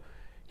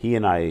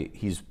and I,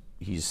 he's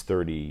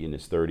 30, in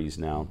his 30s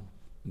now,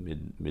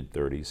 mid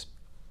 30s,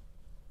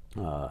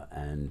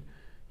 and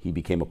he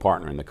became a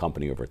partner in the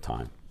company over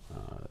time.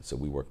 So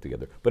we worked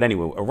together. But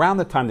anyway, around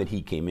the time that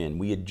he came in,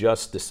 we had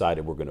just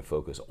decided we're going to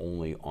focus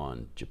only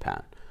on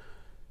Japan.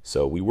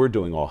 So we were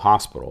doing all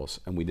hospitals,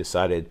 and we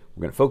decided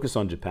we're going to focus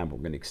on Japan, but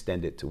we're going to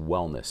extend it to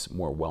wellness,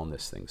 more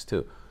wellness things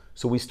too.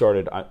 So we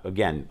started,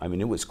 again,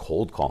 it was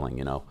cold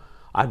calling,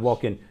 I'd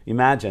walk in,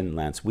 imagine,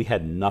 Lance, we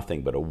had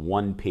nothing but a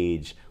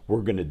one-page,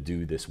 we're going to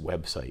do this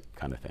website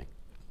kind of thing.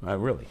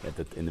 Really,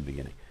 in the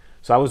beginning.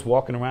 So I was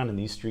walking around in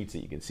these streets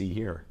that you can see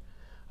here.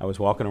 I was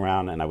walking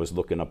around and I was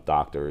looking up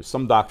doctors.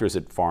 Some doctors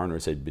that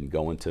foreigners had been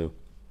going to,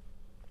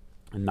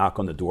 and knock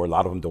on the door. A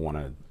lot of them don't want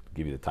to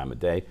give you the time of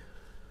day.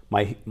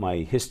 My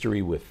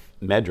history with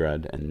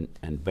Medrad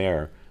and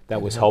Bear,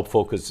 that was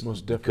helpful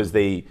because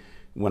they,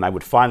 when I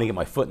would finally get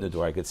my foot in the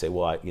door, I could say,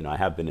 well, I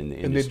have been in the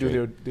industry.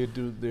 And they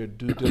do their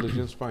due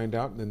diligence, find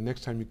out, and the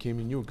next time you came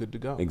in, you were good to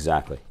go.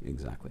 Exactly.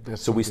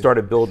 So we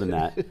started building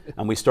that,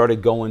 and we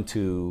started going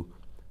to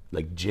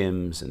like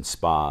gyms and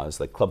spas,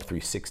 like Club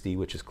 360,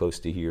 which is close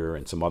to here,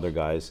 and some other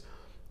guys,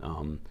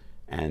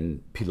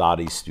 and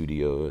Pilates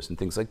studios and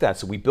things like that.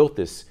 So we built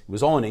this, it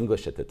was all in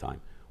English at the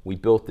time. We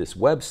built this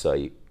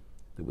website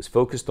that was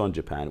focused on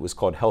Japan. It was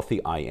called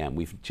HealthyIM.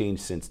 We've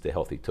changed since to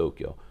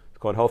HealthyTOKYO. It's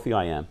called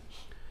HealthyIM.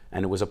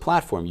 And it was a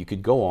platform you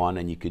could go on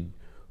and you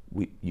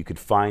could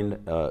find,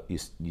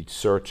 you'd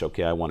search,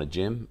 okay, I want a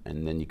gym,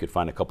 and then you could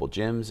find a couple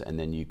gyms, and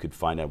then you could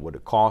find out what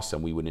it costs,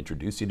 and we would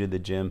introduce you to the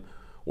gym,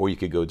 or you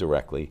could go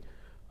directly.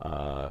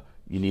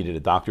 You needed a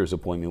doctor's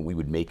appointment, we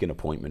would make an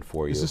appointment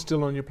for you. Is this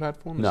still on your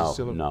platform?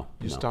 No.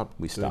 We stopped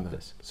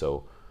this.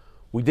 So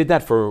we did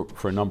that for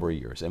a number of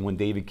years. And when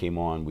David came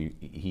on,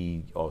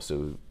 he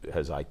also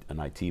has an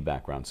IT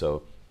background,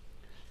 so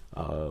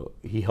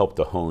he helped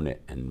to hone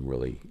it and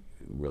really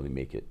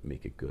make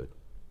it good.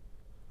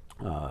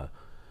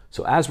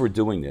 So as we're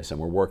doing this and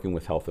we're working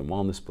with health and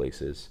wellness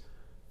places,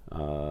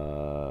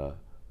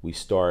 we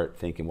start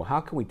thinking, well,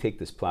 how can we take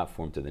this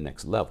platform to the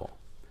next level?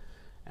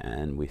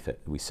 And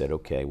we said,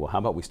 okay, well, how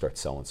about we start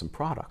selling some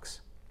products?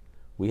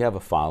 We have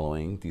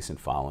a decent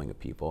following of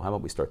people. How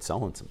about we start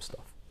selling some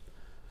stuff?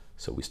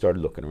 So we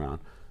started looking around.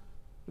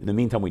 In the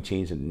meantime, we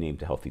changed the name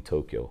to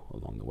HealthyTOKYO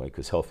along the way,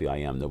 because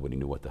HealthyIM, nobody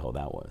knew what the hell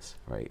that was,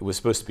 right? It was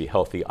supposed to be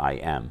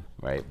HealthyIM,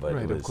 right? But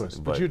right, of course.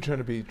 But you're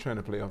trying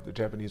to play off the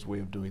Japanese way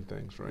of doing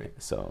things, right?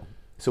 So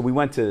So we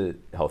went to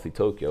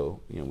HealthyTOKYO,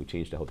 we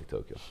changed to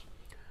HealthyTOKYO.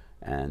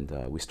 And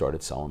we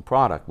started selling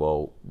product.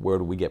 Well, where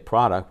do we get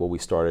product? Well, we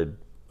started,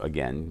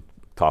 again,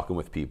 talking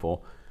with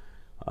people.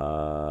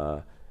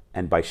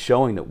 And by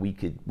showing that we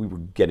were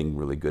getting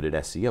really good at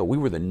SEO. We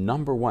were the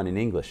 #1 in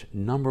English,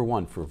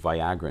 #1 for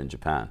Viagra in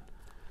Japan.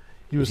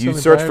 If you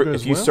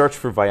search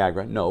for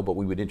Viagra, no, but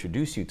we would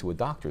introduce you to a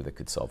doctor that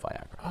could sell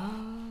Viagra,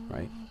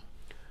 right?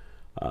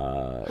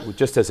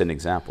 Just as an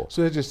example.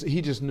 So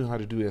he just knew how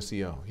to do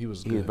SEO. He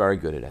was very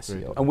good at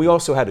SEO. And we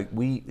also had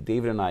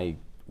David and I,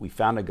 we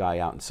found a guy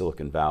out in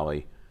Silicon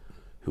Valley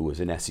who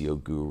was an SEO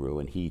guru,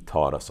 and he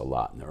taught us a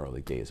lot in the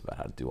early days about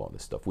how to do all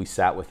this stuff. We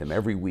sat with him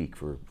every week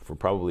for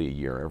probably a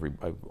year.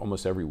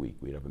 Almost every week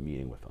we'd have a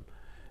meeting with him.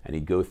 And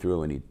he'd go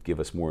through and he'd give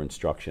us more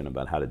instruction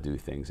about how to do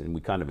things, and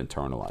we kind of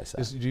internalized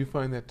that. Do you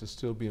find that to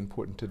still be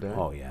important today?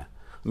 Oh, yeah.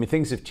 I mean,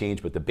 things have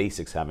changed, but the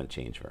basics haven't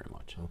changed very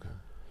much. Okay.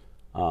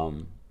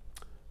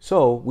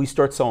 So we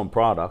start selling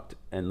product,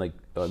 and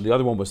the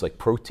other one was like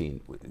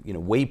protein.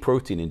 Whey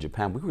protein in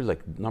Japan, we were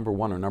like #1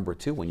 or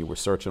 #2 when you were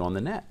searching on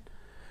the net.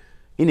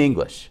 In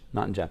English,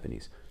 not in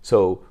Japanese.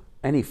 So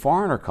any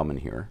foreigner coming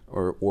here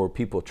or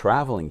people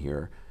traveling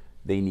here,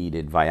 they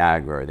needed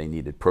Viagra, or they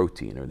needed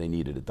protein, or they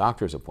needed a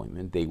doctor's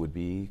appointment, they would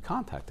be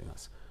contacting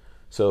us.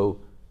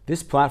 So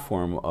this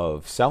platform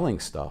of selling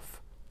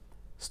stuff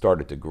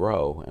started to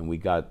grow, and we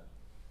got,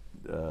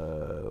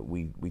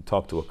 we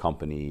talked to a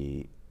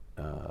company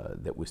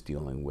that was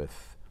dealing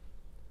with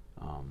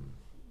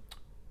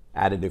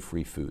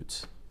additive-free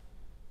foods,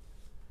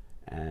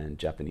 and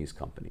Japanese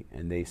company,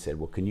 and they said,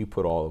 well, can you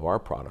put all of our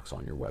products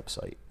on your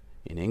website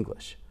in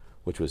English,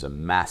 which was a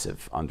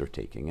massive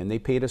undertaking, and they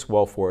paid us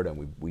well for it,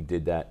 and we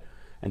did that,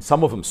 and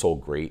some of them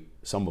sold great,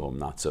 some of them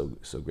not so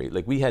great.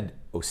 Like we had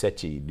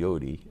osechi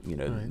ryori,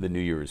 right. The New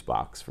Year's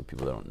box, for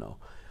people that don't know,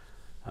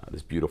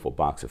 this beautiful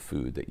box of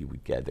food that you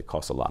would get that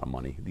costs a lot of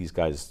money. These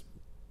guys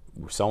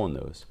were selling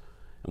those,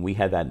 and we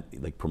had that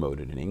like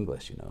promoted in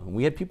English, and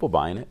we had people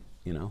buying it,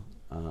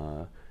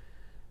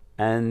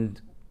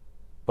 and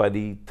by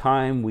the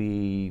time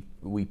we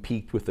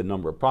peaked with the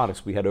number of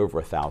products, we had over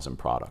 1,000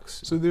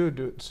 products. So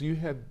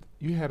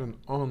you had an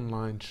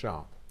online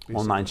shop. Basically.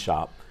 Online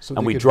shop, so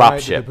and we drop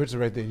ship.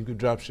 Right there, you could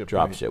drop ship.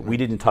 Drop ship. Right. We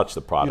didn't touch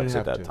the products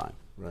at that time.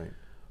 Right.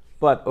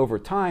 But over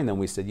time, then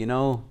we said,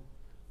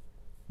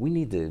 we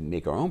need to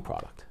make our own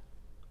product,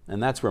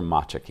 and that's where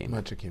matcha came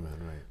in. Matcha came in,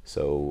 right?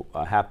 So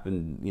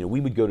we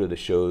would go to the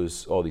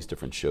shows, all these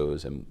different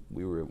shows, and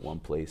we were at one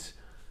place,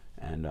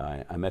 and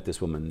I met this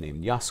woman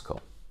named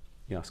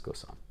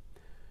Yasuko-san.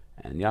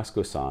 And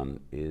Yasuko-san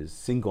is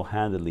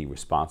single-handedly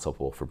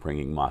responsible for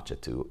bringing matcha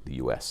to the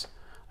U.S.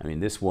 I mean,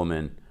 this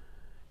woman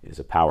is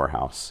a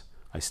powerhouse.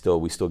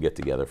 We still get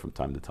together from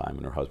time to time,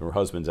 and her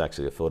husband's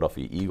actually a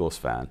Philadelphia Eagles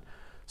fan,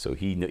 so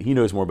he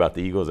knows more about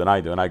the Eagles than I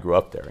do, and I grew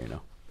up there,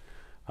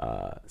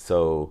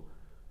 So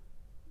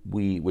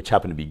which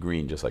happened to be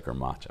green, just like her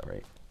matcha,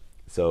 right?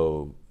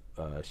 So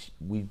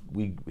we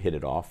hit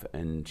it off,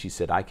 and she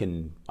said, I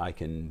can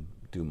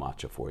do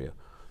matcha for you.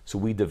 So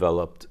we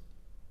developed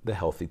the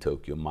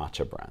HealthyTOKYO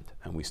matcha brand,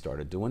 and we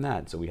started doing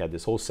that. So we had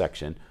this whole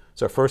section.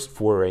 It's our first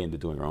foray into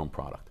doing our own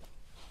product.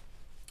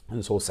 And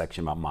this whole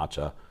section about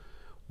matcha,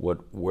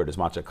 where does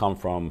matcha come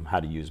from,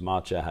 how to use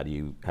matcha, how do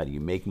you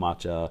make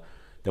matcha.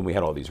 Then we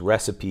had all these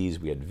recipes,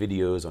 we had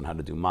videos on how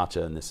to do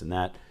matcha and this and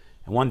that.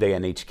 And one day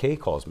NHK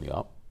calls me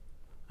up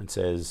and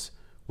says,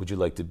 would you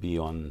like to be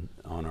on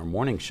our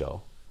morning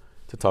show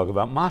to talk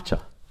about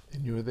matcha?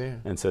 And you were there.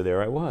 And so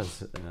there I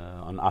was,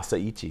 on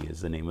Asaichi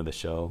is the name of the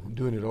show.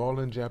 Doing it all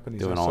in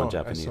Japanese. Doing all in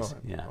Japanese, I saw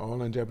it. Yeah.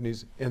 All in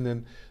Japanese. And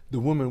then the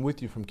woman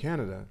with you from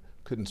Canada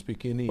couldn't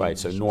speak any English. Right,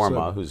 so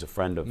Norma, who's a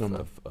friend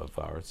of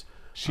ours.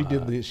 She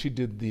did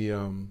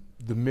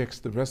the mix,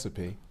 the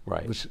recipe,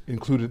 right, which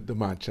included the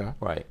matcha.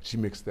 Right. She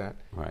mixed that.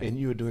 Right. And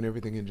you were doing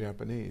everything in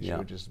Japanese. Yeah. You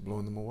were just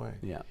blowing them away.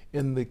 Yeah.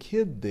 And the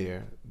kid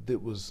there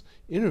that was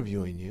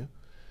interviewing you,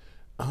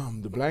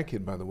 the black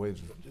kid, by the way,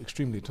 is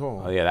extremely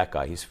tall. Oh yeah, that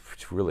guy. He's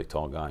a really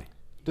tall guy.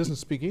 Doesn't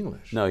speak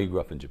English. No, he grew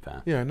up in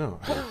Japan. Yeah, I know.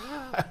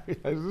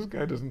 This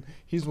guy doesn't.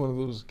 He's one of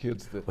those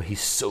kids that. Well,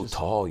 he's so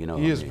tall,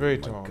 He is very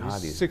tall.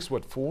 God, he's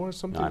 6'4" or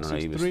something. No, I don't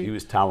know. 6'3". He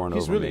was towering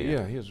over me.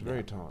 Yeah, he was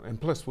very tall, and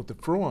plus with the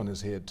fro on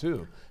his head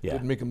too,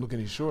 didn't make him look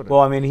any shorter. Well,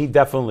 I mean, he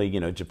definitely,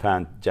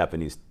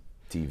 Japanese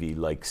TV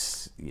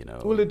likes,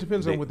 Well, it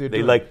depends on what they're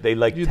doing. They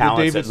like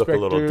talents that look a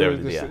little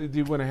different. Yeah.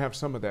 You want to have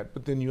some of that,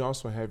 but then you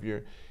also have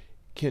your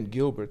Kent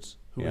Gilberts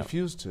who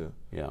refuse to.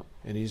 Yeah.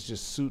 And he's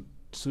just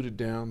suited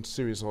down,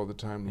 serious all the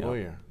time,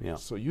 lawyer. Yeah.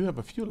 So you have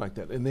a few like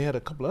that, and they had a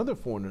couple other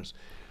foreigners.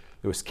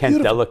 There was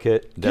Kent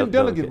Delicate. Kent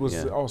Delicate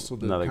was also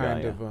the another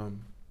kind guy, of,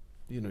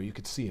 you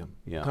could see him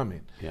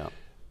coming. Yeah.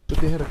 But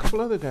they had a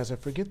couple other guys, I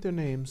forget their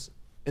names,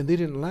 and they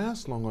didn't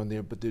last long on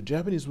there, but their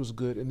Japanese was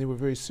good, and they were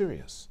very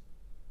serious.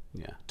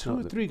 Yeah. Two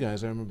or three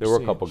guys I remember There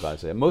were a couple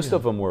guys there. Most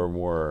of them were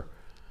more,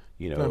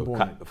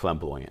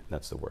 flamboyant.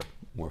 That's the word.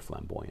 More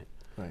flamboyant.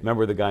 Right.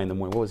 Remember the guy in the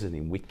morning, what was his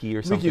name, Wiki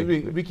or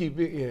something? Wiki,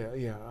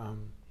 yeah.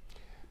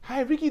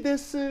 "Hi, Ricky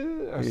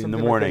desu," or In something the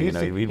like morning,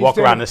 that. he'd walk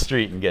around the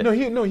street and get.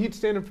 No, he'd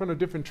stand in front of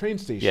different train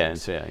stations. Yeah, and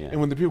say, And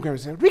when the people came,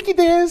 he'd say, "Ricky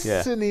desu,"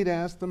 Yeah. and he'd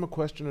ask them a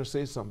question or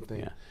say something.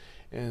 Yeah.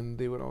 And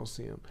they would all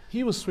see him.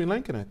 He was Sri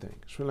Lankan, I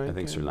think. I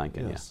think Sri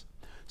Lankan, yes.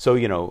 yeah. So,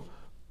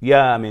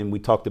 I mean, we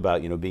talked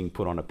about, being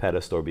put on a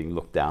pedestal or being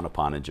looked down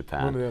upon in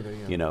Japan. One or the other,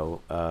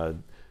 yeah.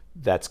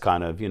 That's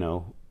kind of,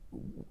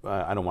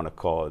 I don't want to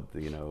call it,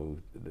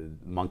 the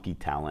monkey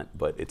talent,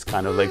 but it's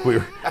kind of like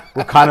we're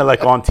kind of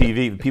like on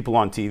TV, people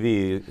on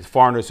TV,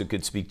 foreigners who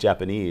could speak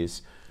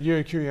Japanese. You're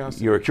a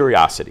curiosity. You're a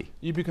curiosity.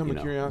 You become a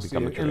curiosity,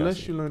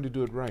 unless you learn to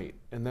do it right.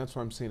 And that's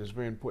why I'm saying it's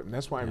very important.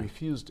 That's why I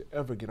refuse to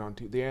ever get on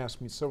TV. They asked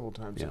me several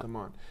times to come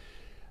on.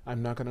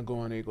 I'm not going to go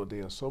on Eigo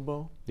de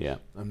Asobo. Yeah.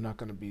 I'm not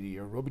going to be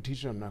your aerobic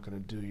teacher. I'm not going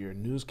to do your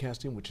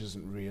newscasting, which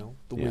isn't real,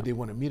 the way they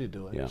wanted me to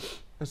do it. Yeah.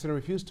 I said I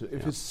refuse to.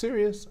 If it's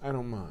serious, I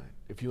don't mind.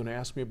 If you want to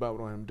ask me about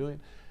what I'm doing,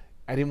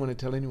 I didn't want to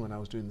tell anyone I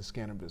was doing the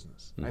scanner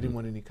business. I didn't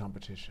want any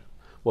competition.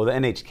 Well, the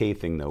NHK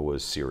thing though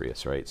was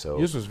serious, right? So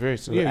this was very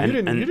serious. Yeah,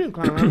 you didn't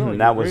climb around.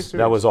 That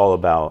was all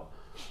about.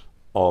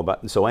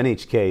 So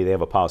NHK, they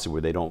have a policy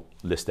where they don't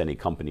list any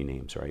company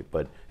names, right?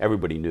 But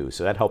everybody knew,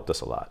 so that helped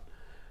us a lot.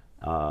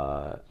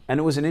 And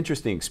it was an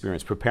interesting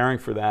experience preparing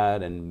for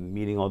that and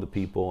meeting all the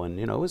people, and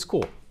it was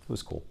cool. It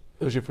was cool.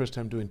 It was your first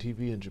time doing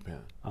TV in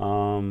Japan?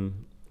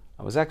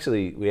 I was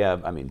actually,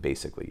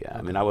 basically, yeah. Okay.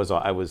 I mean, I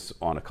was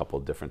on a couple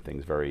of different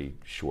things, very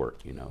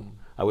short,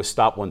 I was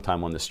stopped one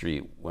time on the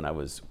street when I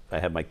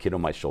had my kid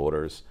on my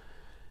shoulders,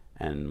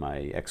 and my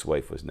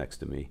ex-wife was next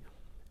to me,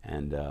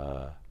 and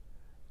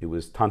it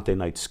was Tante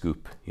Night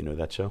Scoop. You know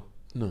that show?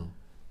 No.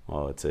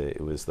 Well,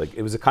 it was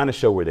a kind of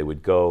show where they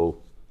would go,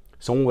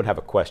 someone would have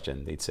a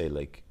question. They'd say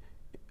like,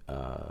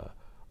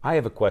 I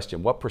have a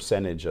question. What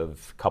percentage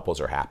of couples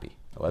are happy?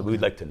 Well,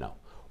 we'd like to know.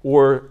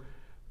 Or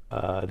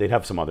they'd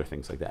have some other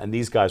things like that. And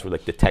these guys were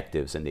like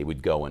detectives, and they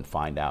would go and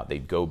find out.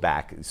 They'd go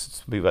back.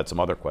 We've had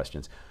some other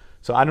questions.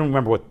 So I don't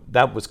remember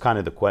that was kind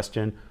of the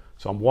question.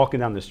 So I'm walking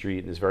down the street,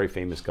 and this very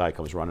famous guy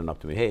comes running up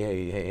to me.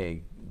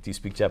 Hey, do you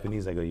speak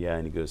Japanese? I go, yeah.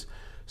 And he goes,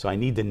 so I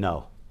need to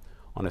know,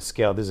 on a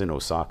scale, this is in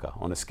Osaka,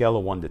 on a scale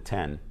of 1 to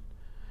 10,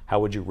 how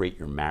would you rate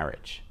your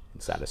marriage in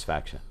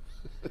satisfaction?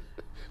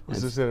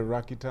 Was this at a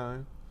rocky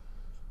time?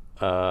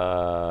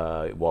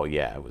 Well,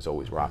 yeah, it was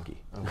always rocky.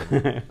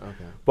 Okay.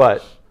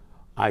 But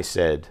I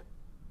said,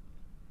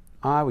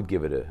 I would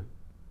give it a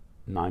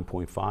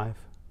 9.5.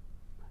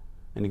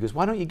 And he goes,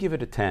 why don't you give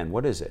it a 10?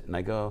 What is it? And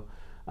I go,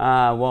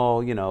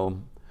 well,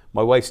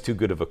 my wife's too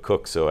good of a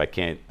cook, so I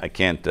can't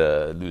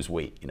lose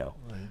weight,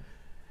 Right.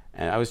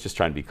 And I was just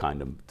trying to be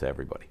kind to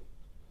everybody.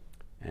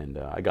 And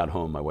I got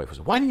home, my wife was,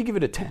 why didn't you give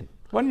it a 10?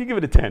 Why didn't you give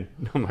it a 10?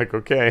 I'm like,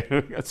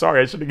 okay,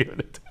 sorry, I should have given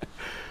it a 10.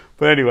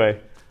 But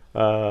anyway,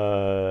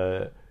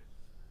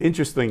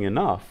 interesting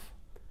enough,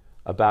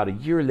 about a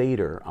year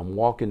later, I'm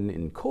walking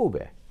in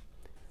Kobe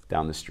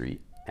down the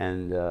street,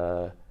 and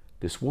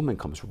this woman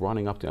comes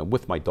running up to me. I'm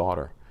with my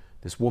daughter.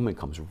 This woman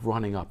comes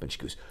running up, and she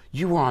goes,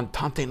 you were on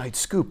Tante Night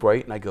Scoop,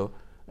 right? And I go,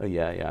 oh,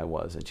 yeah, I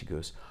was. And she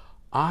goes,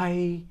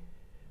 my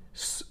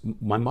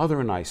mother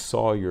and I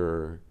saw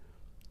your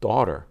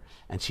daughter,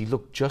 and she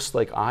looked just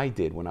like I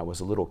did when I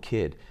was a little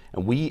kid.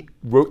 And we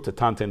wrote to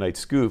Tante Night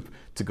Scoop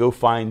to go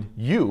find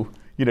you,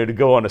 to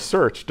go on a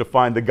search to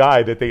find the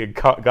guy that they had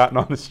gotten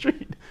on the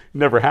street.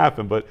 Never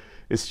happened, but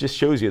it just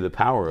shows you the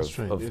power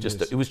of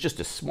just, it was just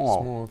a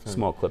small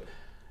clip.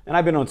 And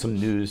I've been on some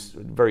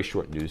very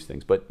short news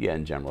things, but yeah,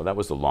 in general, that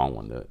was the long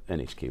one. The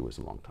NHK was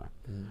a long time.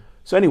 Mm.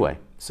 So anyway,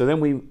 then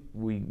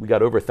we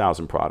got over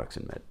 1,000 products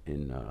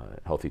in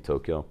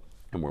HealthyTOKYO,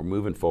 and we're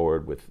moving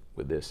forward with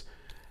this.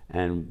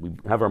 And we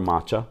have our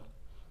matcha.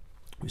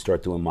 We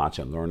start doing matcha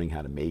and learning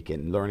how to make it,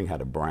 and learning how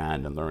to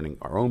brand, and learning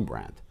our own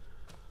brand.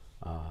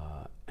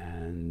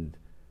 And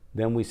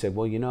then we said,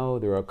 well,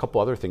 there are a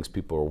couple other things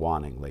people are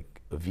wanting,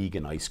 like a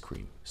vegan ice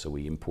cream. So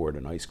we import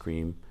an ice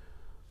cream.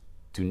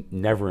 To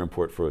never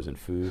import frozen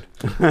food.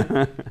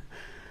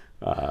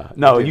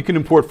 No, you can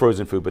import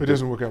frozen food, but it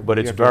doesn't work out. But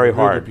it's very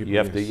hard. You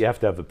have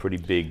to have a pretty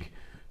big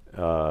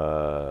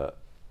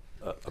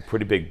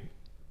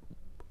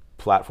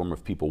platform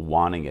of people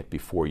wanting it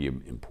before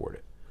you import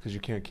it. Because you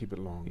can't keep it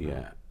long. Yeah.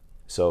 No.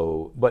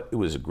 So, but it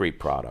was a great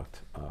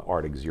product.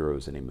 Arctic Zero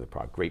is the name of the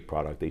product. Great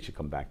product. They should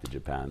come back to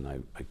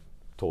Japan. I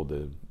told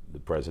the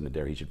president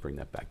there he should bring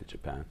that back to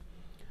Japan.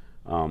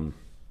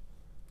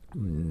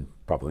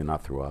 Probably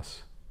not through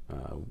us.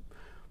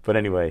 But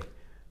anyway,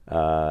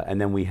 and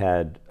then we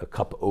had a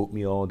cup of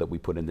oatmeal that we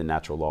put into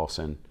Natural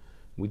Lawson.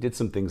 We did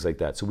some things like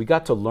that. So we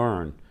got to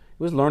learn.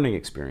 It was a learning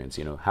experience,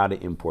 how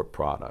to import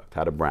product,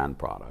 how to brand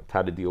product,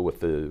 how to deal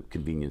with the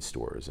convenience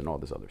stores and all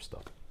this other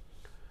stuff.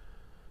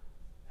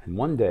 And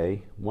one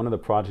day, one of the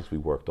projects we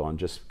worked on,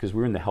 just because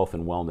we were in the health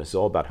and wellness, it's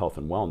all about health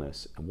and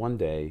wellness. And one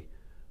day,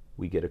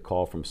 we get a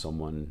call from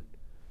someone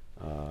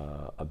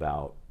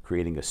about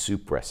creating a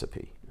soup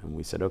recipe. And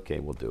we said, okay,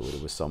 we'll do it.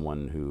 It was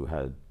someone who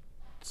had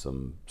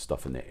some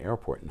stuff in the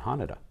airport in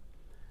Haneda.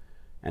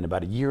 And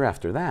about a year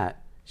after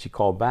that, she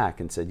called back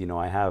and said,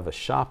 I have a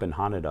shop in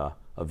Haneda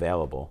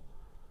available.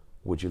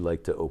 Would you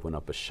like to open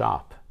up a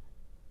shop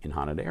in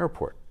Haneda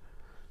Airport.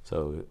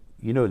 So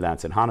you know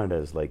that's in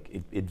Haneda is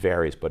like it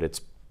varies, but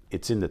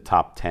it's in the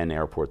top 10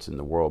 airports in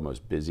the world,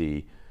 most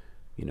busy,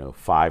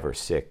 5 or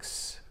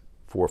 6,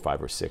 4,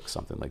 5 or 6,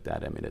 something like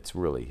that. I mean, it's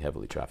really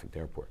heavily trafficked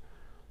airport.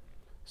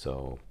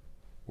 So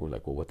we're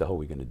like, well, what the hell are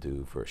we going to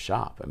do for a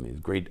shop? I mean,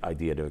 great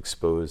idea to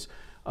expose.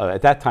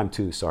 At that time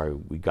too,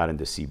 we got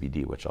into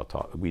CBD, which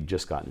we'd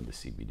just gotten into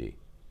CBD,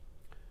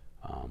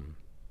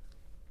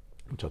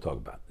 which I'll talk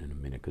about in a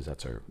minute because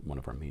that's one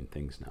of our main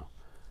things now.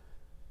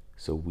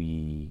 So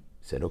we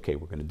said, okay,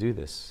 we're going to do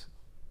this.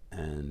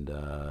 And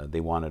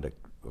they wanted a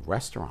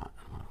restaurant.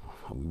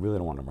 We really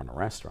don't want to run a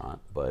restaurant,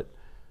 but,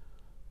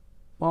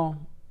 well,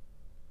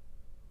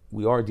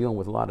 we are dealing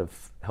with a lot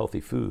of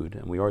healthy food,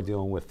 and we are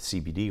dealing with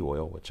CBD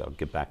oil, which I'll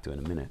get back to in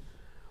a minute.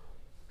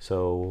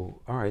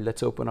 So, all right,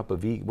 let's open up a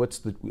vegan.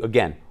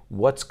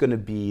 What's going to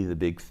be the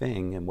big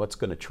thing, and what's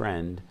going to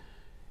trend?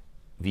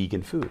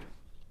 Vegan food.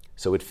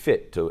 So it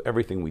fit to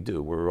everything we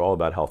do. We're all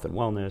about health and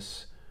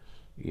wellness.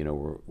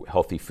 We're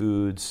healthy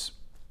foods,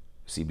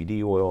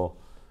 CBD oil.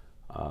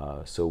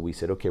 So we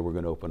said, okay, we're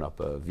going to open up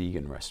a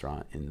vegan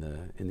restaurant in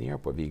the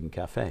airport, vegan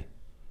cafe.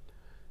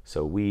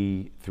 So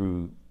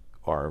through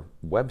our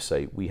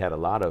website, we had a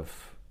lot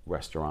of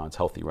restaurants,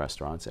 healthy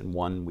restaurants, and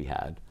one we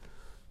had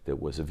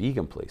that was a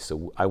vegan place.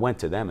 So I went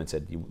to them and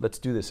said, let's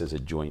do this as a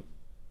joint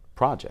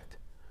project.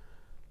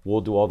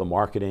 We'll do all the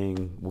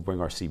marketing. We'll bring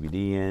our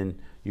CBD in.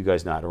 You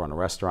guys know how to run a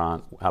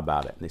restaurant. How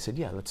about it? And they said,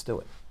 yeah, let's do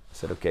it. I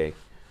said, okay,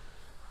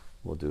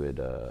 we'll do it.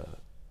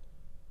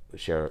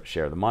 Share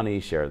the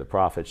money, share the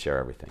profit, share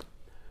everything.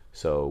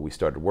 So we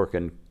started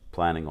working,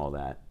 planning all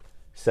that.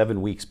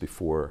 7 weeks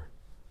before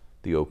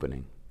the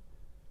opening,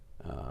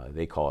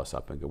 they call us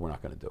up and go, we're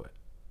not going to do it.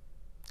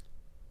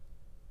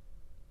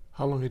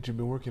 How long had you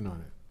been working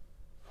on it?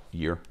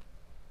 Year.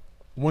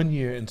 1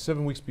 year and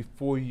 7 weeks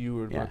before you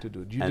were about to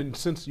do it. You didn't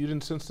sense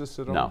this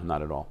at all? No,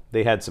 not at all.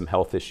 They had some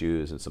health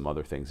issues and some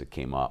other things that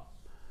came up.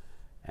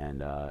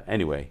 And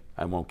anyway,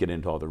 I won't get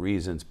into all the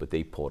reasons, but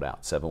they pulled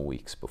out 7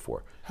 weeks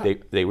before.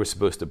 They were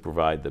supposed to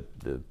provide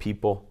the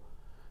people,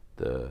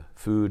 the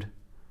food,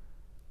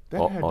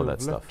 all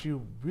that stuff. Left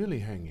you really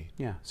hanging.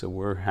 Yeah, so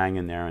we're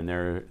hanging there,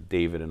 and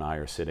David and I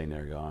are sitting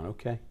there going,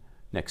 okay,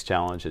 next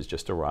challenge has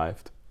just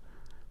arrived.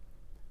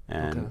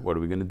 And what are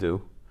we going to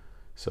do?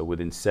 So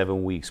within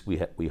 7 weeks,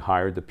 we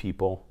hired the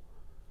people.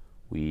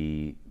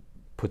 We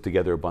put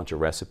together a bunch of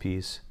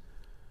recipes.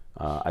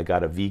 I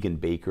got a vegan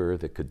baker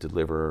that could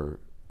deliver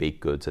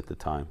baked goods at the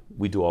time.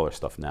 We do all our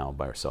stuff now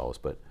by ourselves,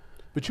 but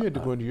you had to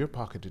go into your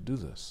pocket to do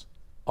this.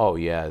 Oh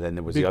yeah, then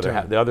there was the other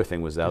half. The other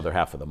thing was the other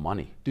half of the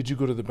money. Did you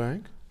go to the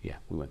bank? Yeah,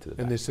 we went to the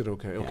bank. And they said,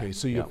 okay. Yeah.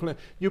 So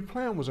your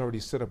plan was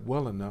already set up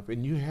well enough,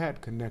 and you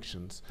had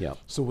connections. Yeah.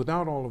 So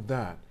without all of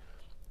that,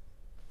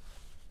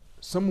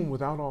 someone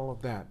without all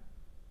of that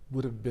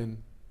would have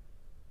been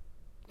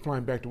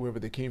flying back to wherever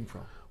they came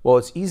from. Well,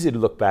 it's easy to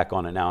look back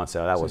on it now and say,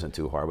 oh, that wasn't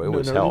too hard, but it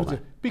was hell.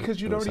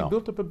 Because you'd already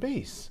built up a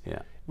base.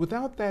 Yeah.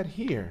 Without that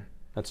here,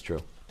 that's true.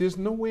 There's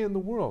no way in the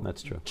world.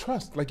 That's true.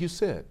 Trust, like you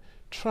said,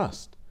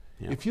 trust.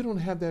 Yeah. If you don't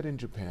have that in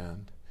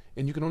Japan,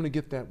 and you can only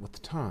get that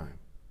with time,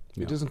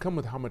 it doesn't come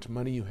with how much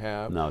money you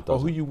have or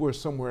who you were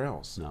somewhere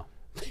else. No.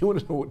 They want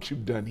to know what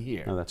you've done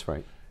here. No, that's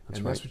right.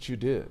 That's what you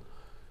did.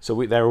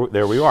 So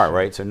there we are,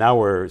 right? So now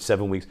we're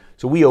 7 weeks.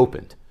 So we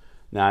opened.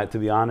 Now, to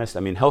be honest, I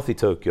mean,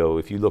 HealthyTOKYO,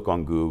 if you look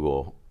on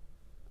Google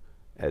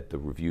at the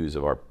reviews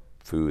of our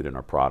food and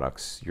our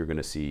products, you're going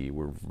to see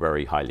we're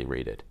very highly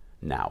rated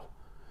now.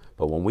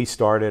 But when we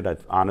started,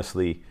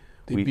 honestly,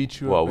 we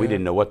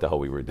didn't know what the hell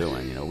we were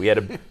doing. We had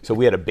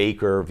a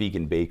baker,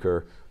 vegan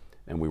baker,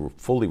 and we were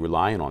fully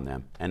relying on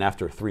them. And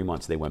after 3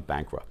 months, they went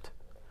bankrupt.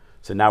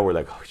 So now we're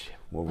like, oh shit,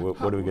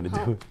 what are we going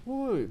to do?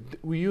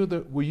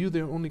 Were you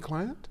their only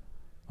client?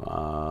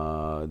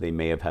 They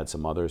may have had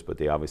some others, but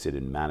they obviously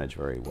didn't manage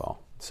very well.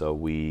 So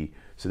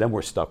then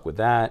we're stuck with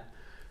that,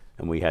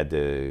 and we had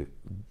to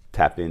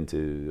tap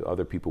into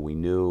other people we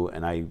knew.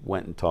 And I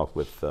went and talked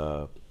with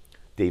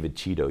David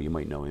Cheeto. You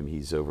might know him.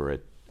 He's over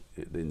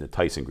in the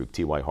Tyson Group,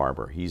 T.Y.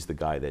 Harbor. He's the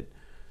guy that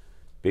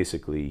he's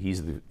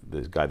the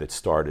guy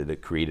that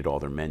created all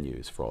their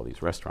menus for all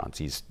these restaurants.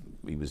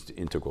 He was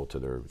integral to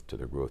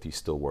their growth. He's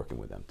still working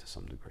with them to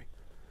some degree.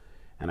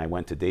 And I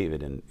went to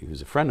David, and he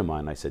was a friend of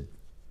mine. And I said,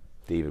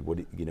 David,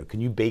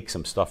 can you bake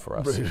some stuff for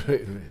us?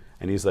 Right.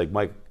 And he's like,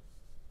 Mike,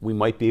 we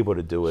might be able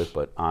to do it,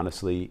 but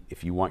honestly,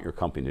 if you want your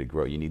company to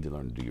grow, you need to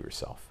learn to do it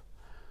yourself.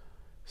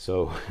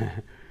 So,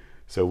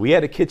 so we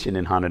had a kitchen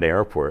in Haneda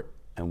Airport,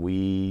 and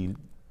we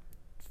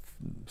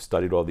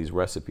studied all these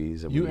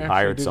recipes, and we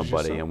hired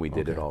somebody, and we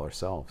did it all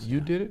ourselves.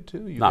 You did it too?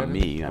 Not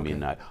me. I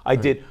mean, I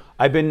did.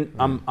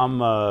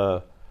 I'm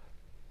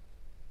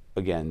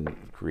again,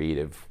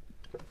 creative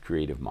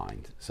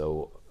mind.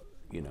 So,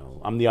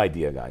 I'm the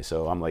idea guy.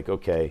 So I'm like,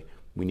 okay,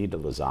 we need a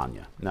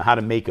lasagna. Now, how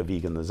to make a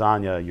vegan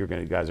lasagna, you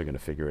guys are going to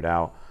figure it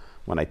out.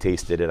 When I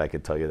tasted it, I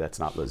could tell you that's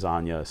not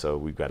lasagna, so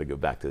we've got to go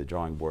back to the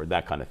drawing board,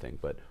 that kind of thing.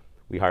 But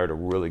we hired a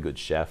really good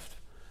chef,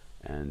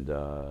 and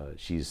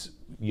she's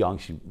young.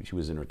 She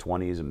was in her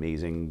 20s,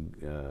 amazing.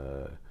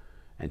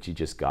 and she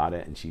just got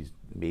it, and she's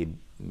made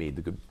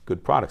the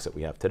good products that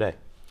we have today.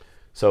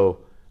 So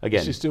again,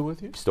 is she still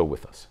with you? Still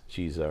with us.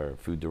 She's our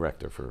food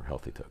director for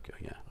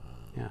HealthyTOKYO. Yeah,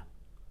 yeah.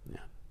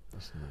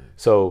 That's nice.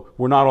 So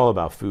we're not all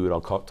about food.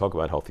 I'll talk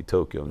about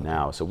HealthyTOKYO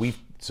now. So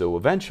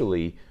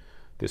eventually,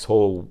 this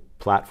whole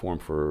platform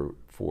for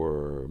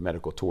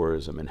medical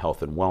tourism and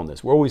health and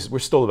wellness. We're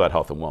still about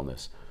health and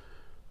wellness,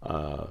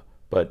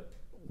 but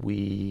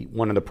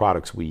one of the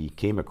products we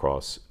came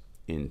across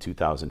in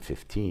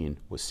 2015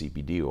 was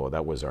CBD oil.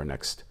 That was our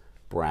next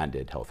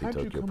branded HealthyTOKYO product.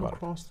 How did you come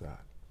across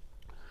that?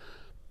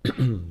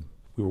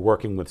 We were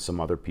working with some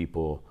other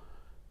people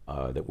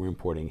that were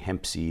importing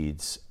hemp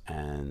seeds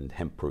and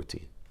hemp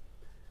protein.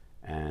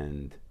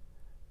 And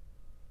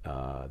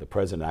the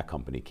president of that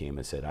company came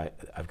and said,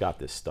 I've got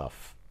this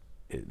stuff.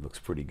 It looks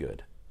pretty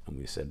good. And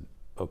we said,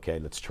 okay,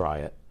 let's try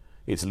it.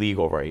 It's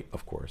legal, right?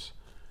 Of course.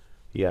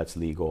 Yeah, it's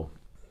legal.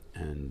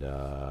 And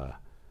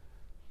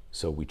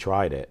so we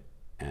tried it,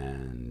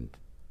 and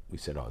we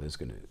said, oh, this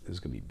is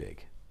gonna be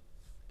big.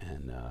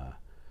 And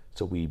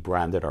so we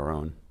branded our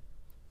own,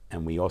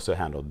 and we also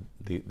handled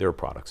their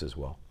products as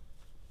well.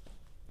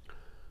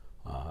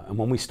 And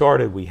when we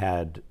started, we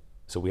had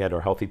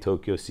our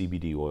HealthyTOKYO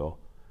CBD oil,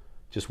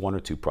 just one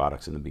or two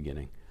products in the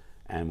beginning,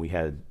 and we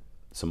had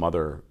some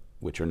other,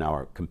 which are now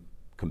our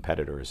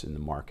competitors in the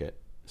market.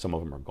 Some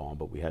of them are gone,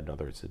 but we had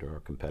others that are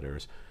our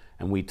competitors,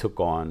 and we took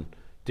on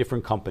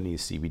different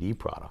companies' CBD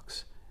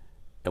products,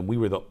 and we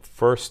were the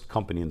first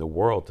company in the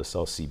world to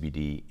sell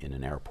CBD in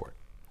an airport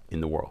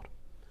in the world.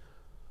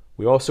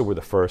 We also were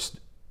the first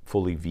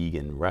fully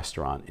vegan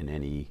restaurant in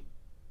any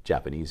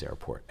Japanese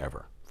airport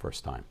ever,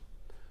 first time.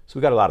 So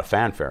we got a lot of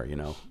fanfare,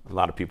 a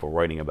lot of people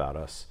writing about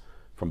us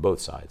from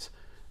both sides.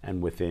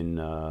 And within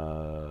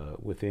a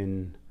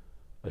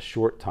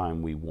short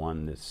time, we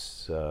won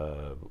this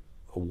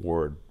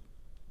award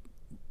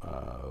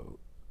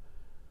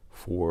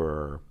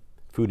for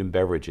food and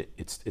beverage.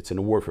 It's an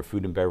award for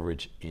food and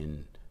beverage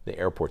in the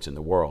airports in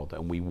the world,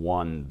 and we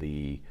won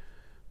the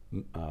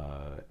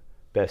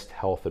best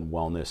health and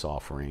wellness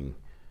offering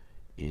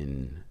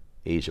in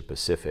Asia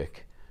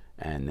Pacific,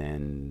 and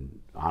then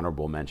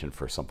honorable mention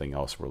for something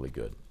else really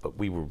good. But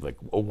we were like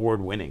award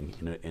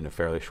winning in a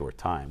fairly short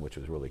time, which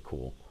was really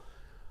cool.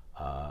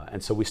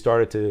 And so we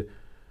started to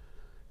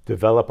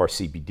develop our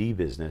CBD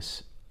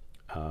business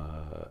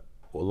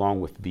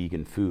along with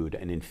vegan food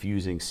and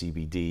infusing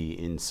CBD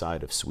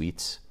inside of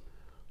sweets,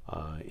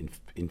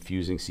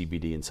 infusing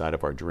CBD inside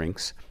of our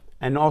drinks,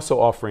 and also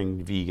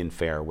offering vegan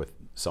fare with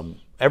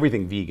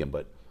everything vegan,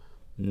 but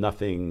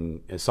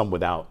some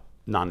without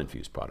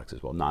non-infused products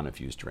as well,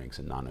 non-infused drinks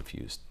and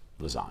non-infused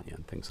lasagna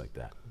and things like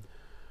that.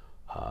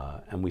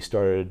 And we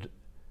started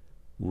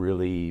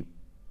really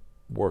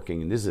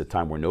working, and this is a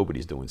time where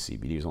nobody's doing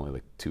CBD. There's only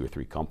like 2 or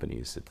 3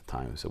 companies at the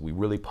time. So we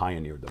really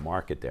pioneered the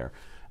market there.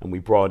 And we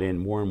brought in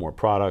more and more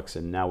products,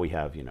 and now we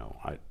have,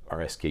 our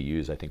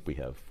SKUs, I think we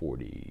have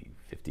 40,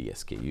 50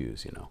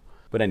 SKUs,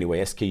 But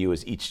anyway, SKU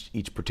is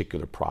each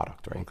particular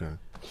product, right? Okay.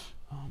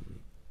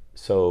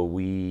 So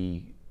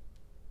we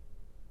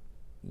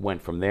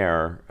went from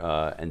there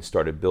and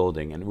started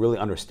building and really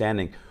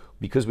understanding,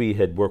 because we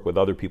had worked with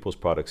other people's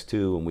products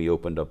too, and we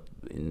opened up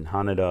in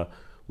Haneda,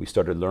 we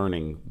started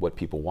learning what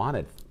people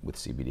wanted with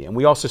CBD. And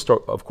we also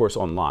start, of course,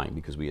 online,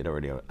 because we had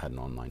already had an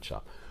online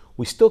shop.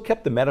 We still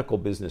kept the medical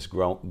business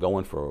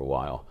going for a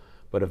while,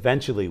 but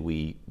eventually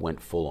we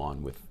went full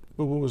on with.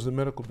 Well, what was the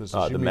medical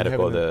business?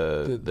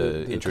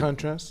 The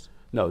contrast?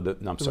 No,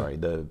 I'm sorry.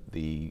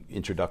 The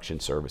introduction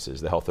services,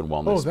 the health and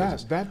wellness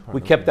business. That part.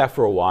 We kept that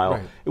for a while.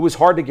 Right. It was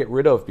hard to get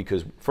rid of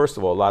because, first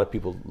of all, a lot of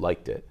people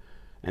liked it,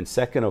 and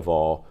second of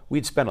all,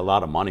 we'd spent a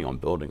lot of money on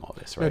building all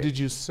this. Right? Now, did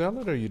you sell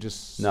it or you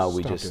just? No, stopped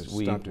we just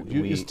stopped it?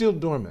 It's still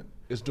dormant.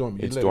 It's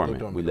dormant. It's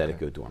dormant. We let it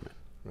go dormant.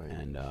 Right.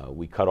 And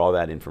we cut all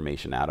that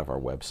information out of our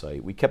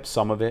website. We kept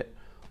some of it,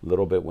 a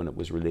little bit when it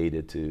was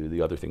related to the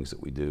other things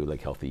that we do,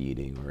 like healthy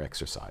eating or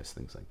exercise,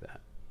 things like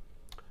that.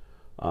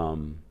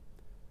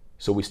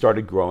 So we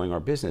started growing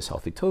our business,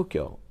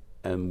 HealthyTOKYO,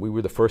 and we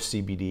were the first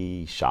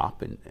CBD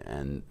shop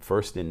and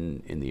first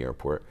in the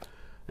airport.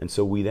 And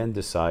so we then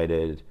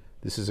decided,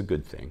 this is a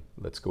good thing.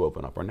 Let's go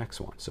open up our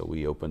next one. So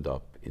we opened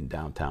up in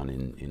downtown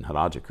in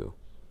Harajuku,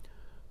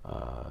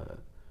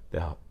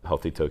 the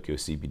HealthyTOKYO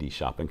CBD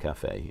Shop and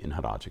Cafe in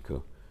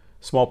Harajuku.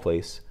 Small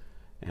place,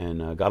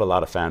 and got a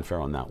lot of fanfare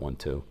on that one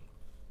too.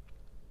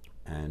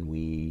 And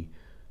we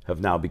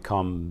have now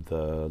become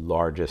the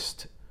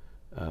largest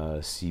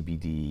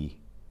CBD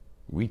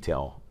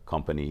retail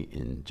company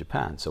in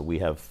Japan. So we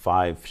have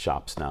 5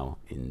 shops now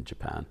in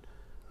Japan.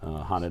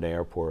 Haneda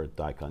Airport,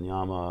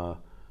 Daikanyama,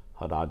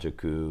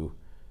 Harajuku.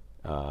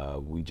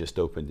 We just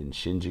opened in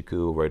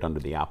Shinjuku, right under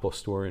the Apple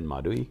Store in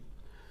Marui.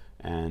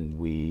 And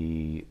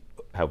we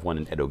have one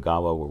in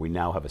Edogawa, where we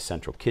now have a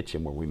central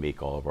kitchen where we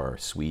make all of our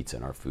sweets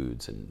and our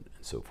foods and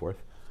so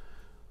forth.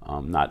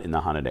 Not in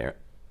the Haneda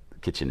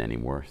kitchen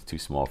anymore. It's too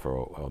small for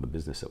all the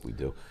business that we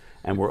do.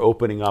 And we're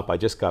opening up.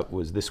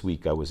 This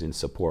week I was in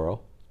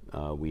Sapporo.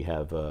 We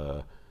have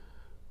a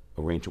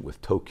arrangement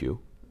with Tokyo,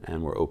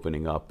 and we're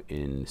opening up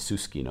in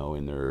Susukino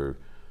in their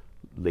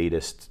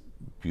latest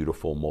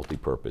beautiful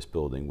multi-purpose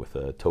building with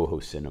a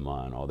Toho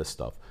cinema and all this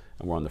stuff.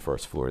 And we're on the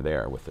first floor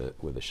there with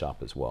a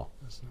shop as well.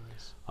 That's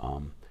nice.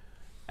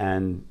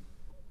 And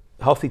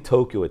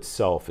HealthyTOKYO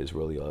itself is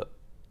really a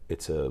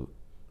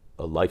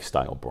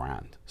lifestyle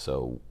brand.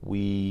 So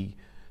we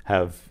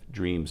have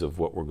dreams of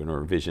what we're going to,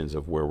 or visions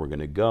of where we're going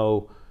to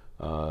go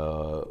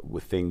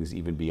with things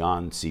even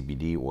beyond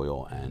CBD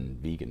oil and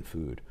vegan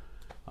food.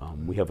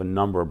 We have a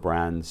number of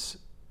brands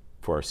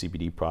for our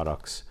CBD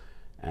products,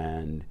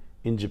 and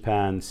in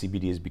Japan,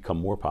 CBD has become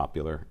more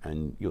popular,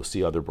 and you'll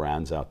see other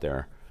brands out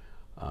there.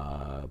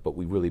 But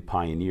we really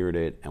pioneered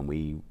it, and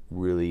we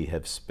really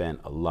have spent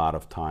a lot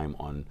of time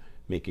on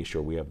making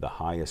sure we have the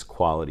highest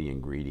quality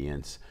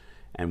ingredients.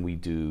 And we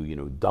do,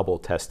 double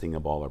testing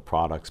of all our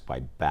products by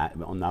batch,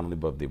 not only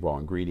of the raw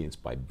ingredients,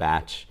 by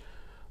batch.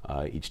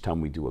 Each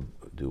time we do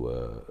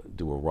a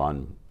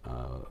run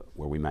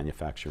where we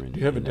manufacture in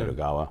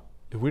Edogawa.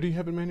 Where do you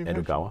have it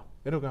manufactured? Edogawa.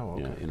 Edogawa,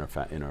 okay. Yeah, in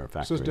our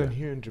factory. So it's done there.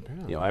 here in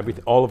Japan.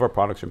 All of our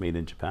products are made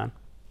in Japan.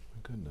 My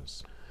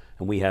goodness.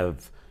 And we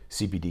have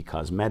CBD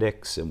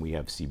cosmetics, and we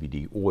have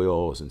CBD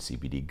oils and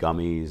CBD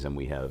gummies, and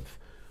we have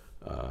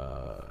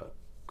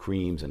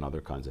creams and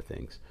other kinds of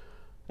things.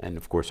 And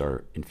of course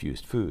our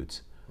infused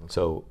foods. Okay.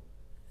 So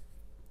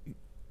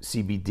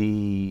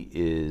CBD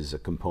is a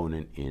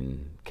component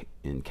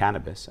in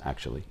cannabis,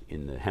 actually,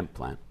 in the hemp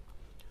plant,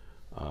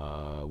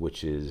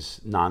 which is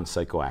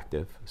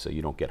non-psychoactive, so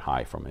you don't get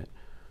high from it.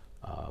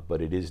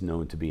 But it is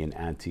known to be an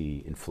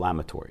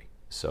anti-inflammatory.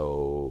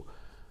 So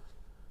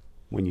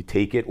when you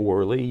take it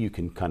orally, you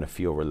can kind of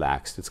feel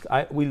relaxed.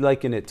 We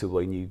liken it to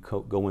when you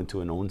go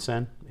into an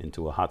onsen,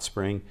 into a hot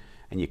spring,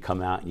 and you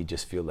come out and you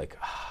just feel like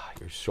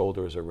your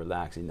shoulders are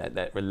relaxing,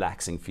 that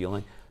relaxing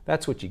feeling.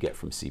 That's what you get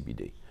from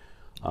CBD.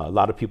 A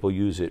lot of people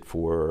use it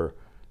for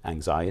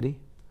anxiety.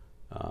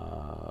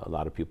 A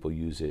lot of people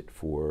use it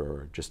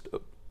for just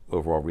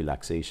overall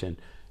relaxation.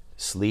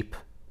 Sleep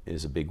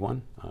is a big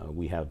one.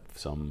 We have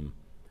some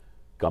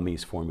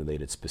gummies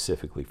formulated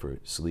specifically for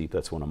sleep.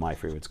 That's one of my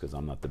favorites because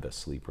I'm not the best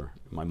sleeper.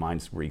 My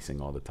mind's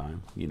racing all the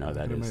time. You know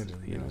that is.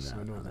 You know yes, that,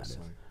 I know that that's is.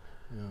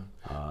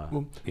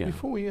 Well,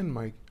 before we end,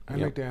 Mike, I'd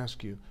like to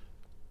ask you,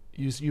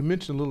 you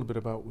mentioned a little bit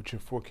about what your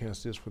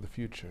forecast is for the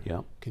future.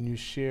 Yeah. Can you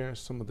share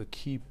some of the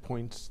key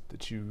points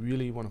that you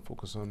really want to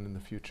focus on in the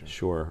future?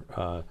 Sure.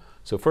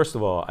 So first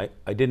of all,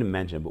 I didn't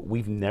mention, but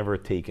we've never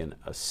taken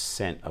a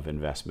cent of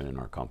investment in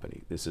our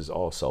company. This is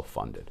all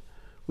self-funded.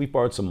 We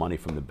borrowed some money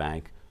from the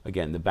bank.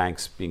 Again, the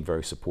bank's being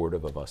very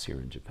supportive of us here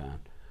in Japan.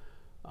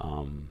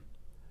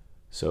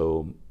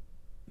 So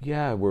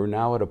yeah, we're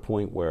now at a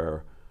point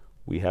where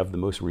we have the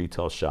most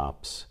retail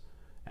shops,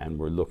 and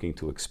we're looking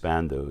to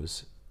expand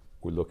those.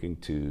 We're looking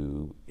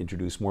to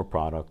introduce more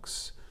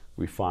products,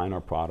 refine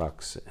our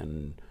products,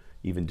 and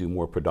even do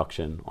more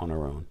production on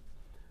our own.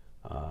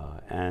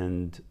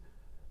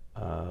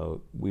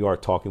 We are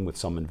talking with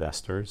some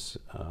investors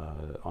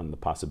on the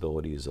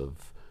possibilities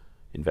of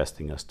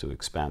investing us to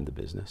expand the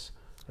business.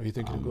 Are you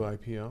thinking to go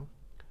IPO?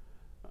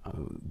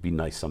 Be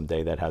nice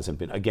someday. That hasn't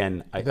been.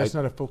 Again, that's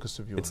not a focus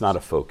of yours. It's not a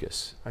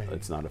focus.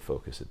 It's not a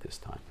focus at this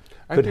time.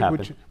 Could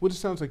happen. What it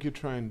sounds like you're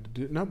trying to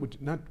do, not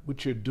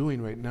what you're doing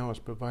right now, is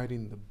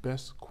providing the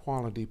best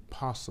quality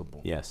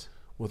possible. Yes.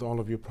 With all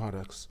of your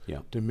products. Yeah.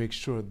 To make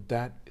sure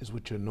that is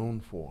what you're known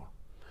for.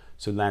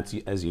 So Lance,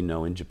 as you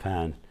know, in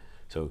Japan,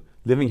 so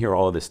living here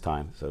all this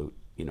time, so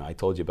I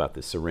told you about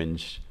the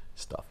syringe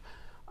stuff.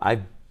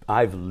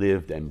 I've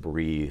lived and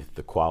breathed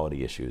the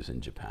quality issues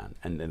in Japan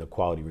and the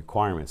quality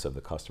requirements of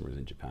the customers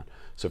in Japan.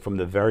 So from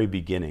the very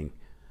beginning,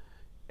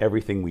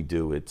 everything we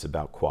do, it's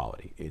about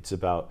quality. It's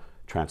about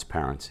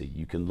transparency.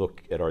 You can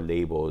look at our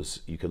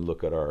labels, you can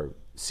look at our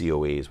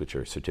COAs, which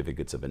are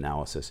certificates of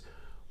analysis.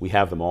 We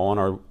have them all on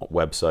our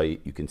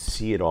website. You can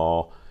see it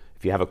all.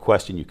 If you have a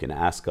question, you can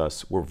ask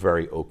us. We're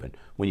very open.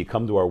 When you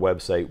come to our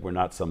website, we're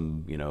not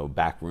some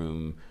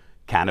backroom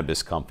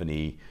cannabis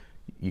company.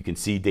 You can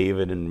see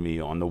David and me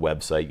on the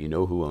website. You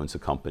know who owns the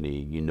company.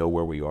 You know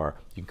where we are.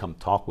 You can come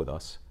talk with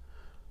us.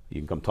 You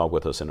can come talk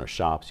with us in our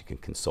shops. You can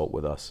consult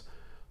with us.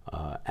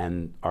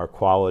 And our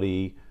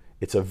quality,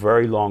 it's a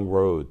very long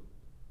road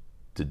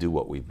to do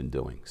what we've been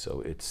doing.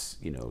 So it's,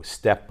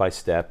 step by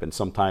step. And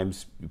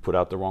sometimes you put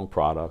out the wrong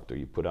product or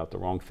you put out the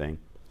wrong thing.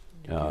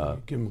 Give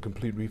them a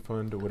complete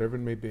refund or whatever it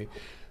may be.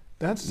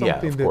 That's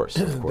something of course.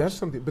 That's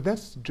something, but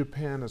that's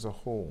Japan as a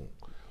whole.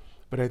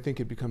 But I think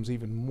it becomes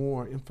even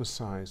more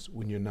emphasized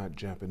when you're not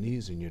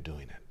Japanese and you're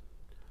doing it.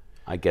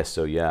 I guess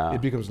so, yeah.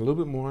 It becomes a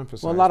little bit more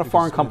emphasized. Well, a lot of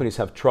foreign companies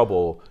have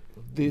trouble,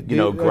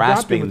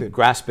 grasping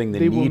the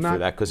need for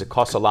that because it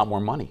costs a lot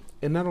more money.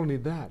 And not only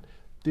that,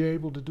 they're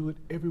able to do it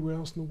everywhere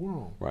else in the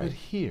world, right. But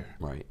here.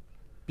 Right.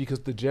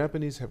 Because the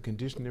Japanese have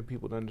conditioned their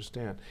people to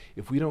understand,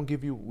 if we don't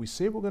give you what we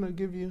say we're going to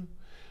give you,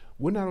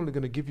 we're not only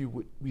going to give you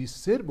what we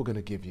said we're going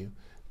to give you,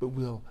 but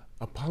we'll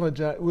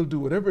apologize, we'll do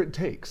whatever it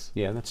takes.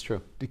 Yeah, that's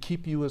true. To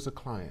keep you as a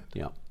client.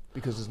 Yeah.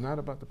 Because it's not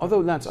about the product.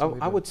 Although, Lance,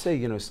 I would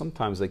say,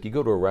 sometimes like you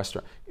go to a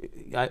restaurant,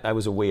 I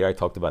was a waiter, I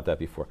talked about that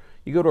before.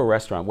 You go to a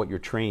restaurant, what you're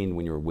trained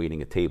when you're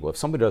waiting a table, if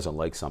somebody doesn't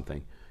like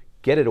something,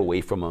 get it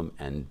away from them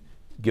and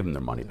give them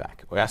their money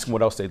back, or ask them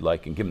what else they'd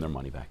like and give them their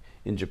money back.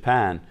 In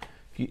Japan,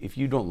 if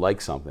you don't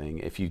like something,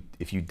 if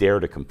you dare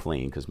to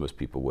complain, because most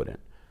people wouldn't,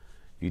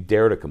 if you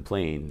dare to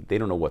complain, they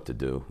don't know what to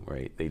do,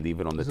 right? They leave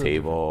it on the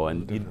table,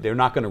 and they're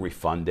not going to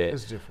refund it.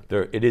 It's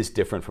different. It is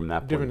different from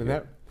that point of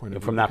view.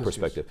 From that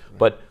perspective. Right.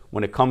 But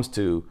when it comes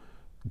to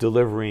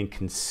delivering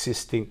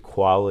consistent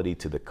quality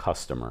to the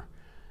customer,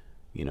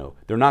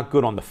 they're not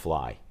good on the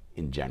fly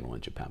in general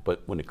in Japan.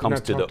 But when it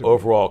comes to the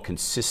overall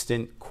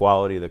consistent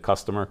quality of the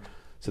customer,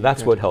 so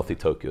that's what Healthy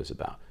Tokyo is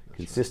about.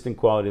 Consistent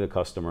quality of the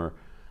customer.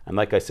 And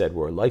like I said,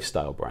 we're a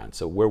lifestyle brand.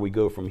 So where we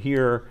go from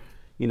here,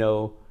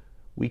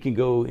 we can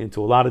go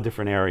into a lot of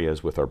different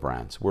areas with our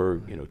brands. We're,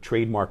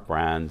 trademark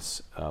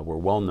brands. We're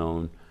well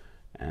known,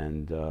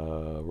 and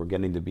we're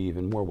getting to be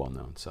even more well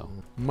known. So,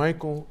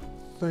 Michael,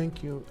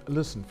 thank you.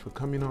 Listen, for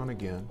coming on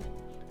again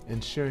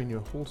and sharing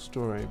your whole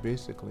story,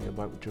 basically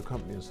about your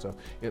company and stuff.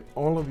 And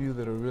all of you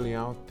that are really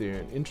out there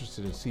and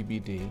interested in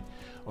CBD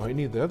or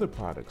any of the other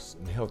products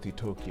in Healthy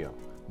Tokyo,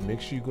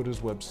 make sure you go to his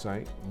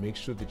website. Make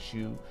sure that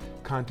you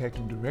contact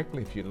him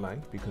directly if you'd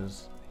like,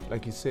 because,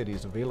 like he said,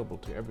 he's available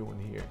to everyone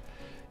here.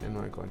 And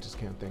Michael, I just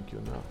can't thank you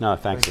enough. No,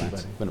 thanks, Lance.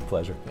 It's been a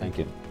pleasure. Thank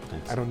you.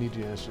 Thanks. I don't need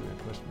you to answer that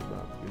question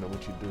about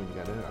what you're doing.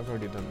 I've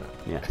already done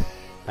that. Yeah.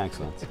 Thanks,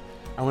 Lance.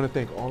 I want to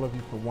thank all of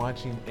you for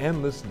watching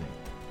and listening.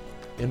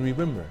 And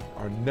remember,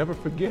 or never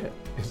forget,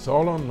 it's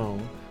all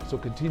unknown. So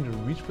continue to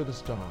reach for the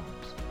stars.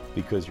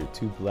 Because you're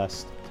too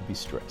blessed to be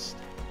stressed.